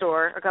comic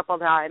store a couple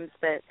of times,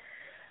 but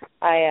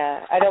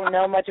I don't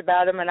know much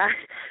about them, and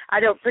I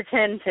don't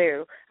pretend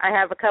to. I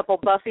have a couple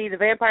Buffy the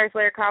Vampire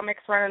Slayer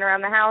comics running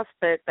around the house,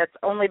 but that's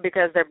only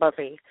because they're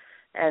Buffy,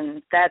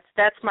 and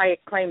that's my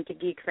claim to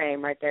geek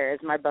fame right there,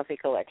 is my Buffy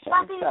collection.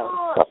 Buffy.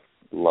 So.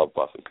 Love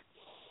Buffy.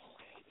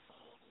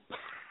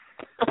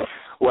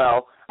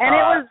 Well, and it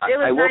was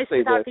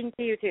nice talking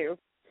to you too.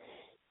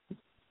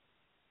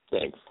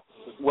 Thanks.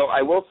 Well,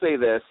 I will say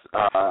this.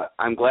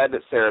 I'm glad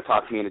that Sarah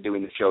talked me into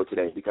doing the show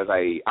today, because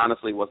I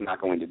honestly was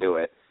not going to do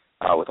it.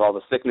 With all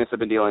the sickness I've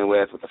been dealing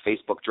with the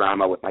Facebook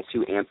drama, with my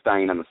 2 aunts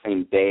dying on the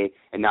same day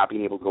and not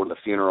being able to go to the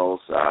funerals,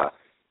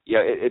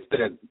 it's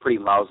been a pretty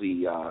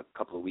lousy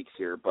couple of weeks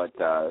here. But,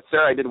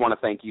 Sarah, I did want to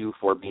thank you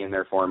for being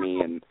there for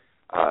me and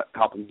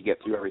helping me get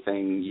through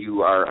everything.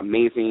 You are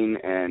amazing,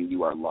 and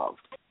you are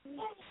loved.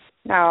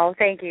 No,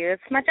 thank you.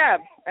 It's my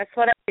job. That's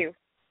what I do.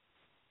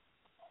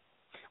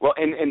 Well,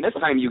 and this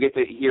time you get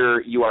to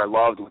hear you are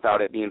loved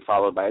without it being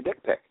followed by a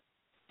dick pic.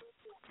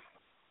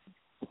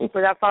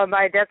 Without followed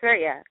by a death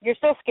threat? Yeah. You're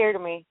still scared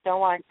of me.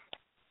 Don't lie.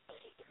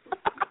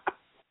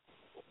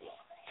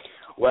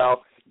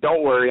 Well,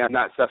 don't worry. I'm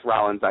not Seth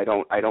Rollins. I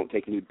don't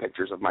take nude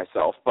pictures of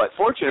myself. But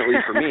fortunately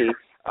for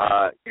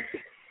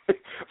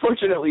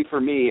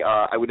me,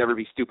 I would never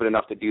be stupid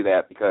enough to do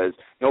that, because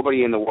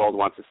nobody in the world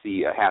wants to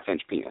see a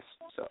half-inch penis.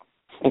 So.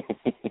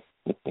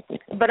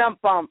 But I'm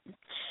bummed.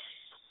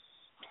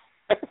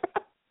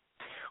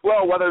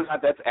 Well, whether or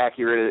not that's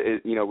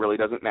accurate, it really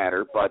doesn't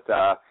matter. But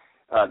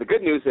the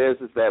good news is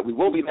that we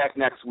will be back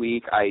next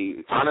week.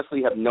 I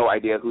honestly have no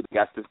idea who the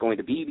guest is going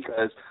to be,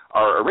 because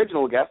our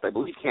original guest, I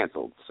believe,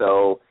 canceled.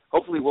 So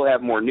hopefully we'll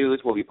have more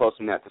news. We'll be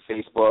posting that to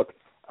Facebook.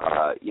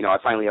 I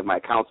finally have my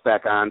accounts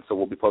back on, so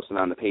we'll be posting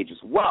that on the page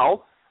as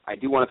well. I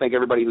do want to thank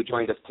everybody who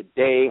joined us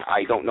today.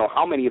 I don't know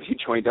how many of you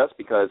joined us,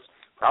 because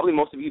probably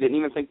most of you didn't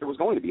even think there was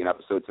going to be an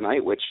episode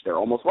tonight, which there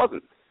almost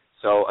wasn't.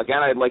 So,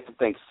 again, I'd like to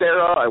thank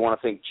Sarah. I want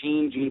to thank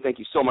Gene. Gene, thank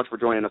you so much for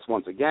joining us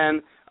once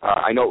again.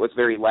 I know it was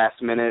very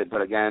last minute,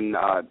 but, again,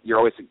 you're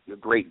always a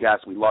great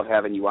guest. We love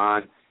having you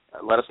on.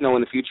 Let us know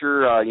in the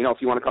future,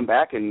 if you want to come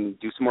back and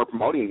do some more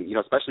promoting,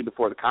 especially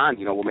before the con.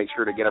 We'll make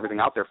sure to get everything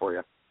out there for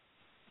you.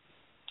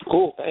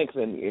 Cool, thanks.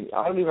 And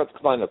I don't even have to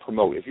come on to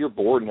promote. If you're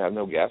bored and have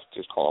no guests,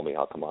 just call me.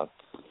 I'll come on.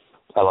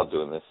 I love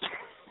doing this.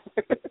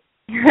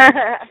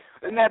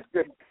 And that's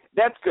good.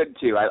 That's good,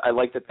 too. I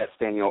like that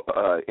standing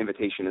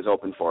invitation is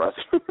open for us.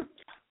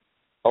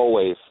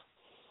 Always.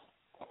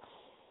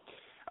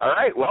 All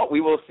right. Well,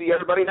 we will see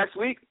everybody next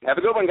week. Have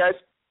a good one, guys.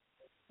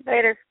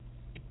 Later.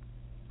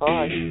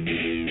 Bye.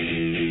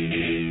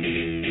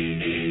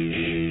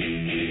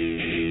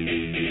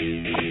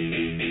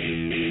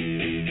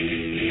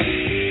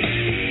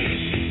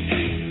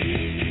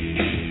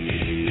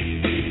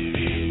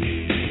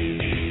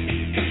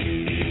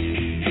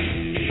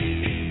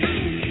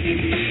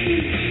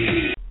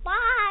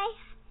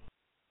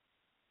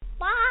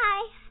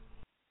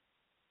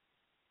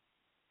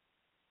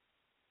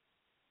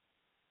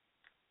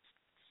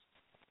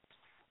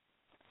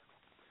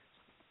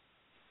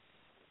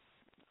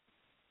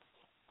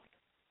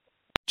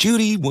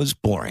 Judy was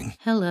boring.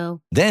 Hello.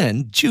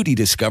 Then Judy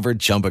discovered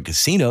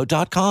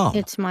ChumbaCasino.com.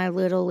 It's my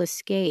little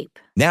escape.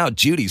 Now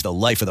Judy's the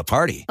life of the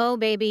party. Oh,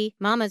 baby,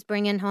 mama's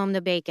bringing home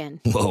the bacon.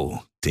 Whoa,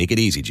 take it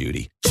easy,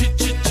 Judy.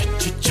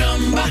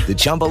 The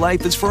Chumba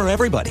life is for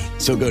everybody.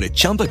 So go to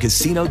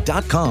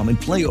ChumbaCasino.com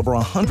and play over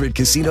 100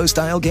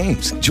 casino-style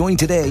games. Join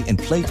today and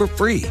play for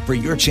free for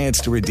your chance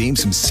to redeem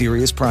some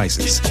serious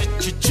prizes.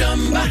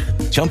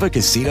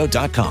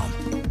 ChumbaCasino.com.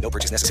 No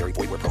purchase necessary.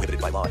 Void where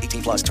prohibited by law.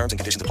 18+ terms and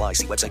conditions apply.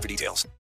 See website for details.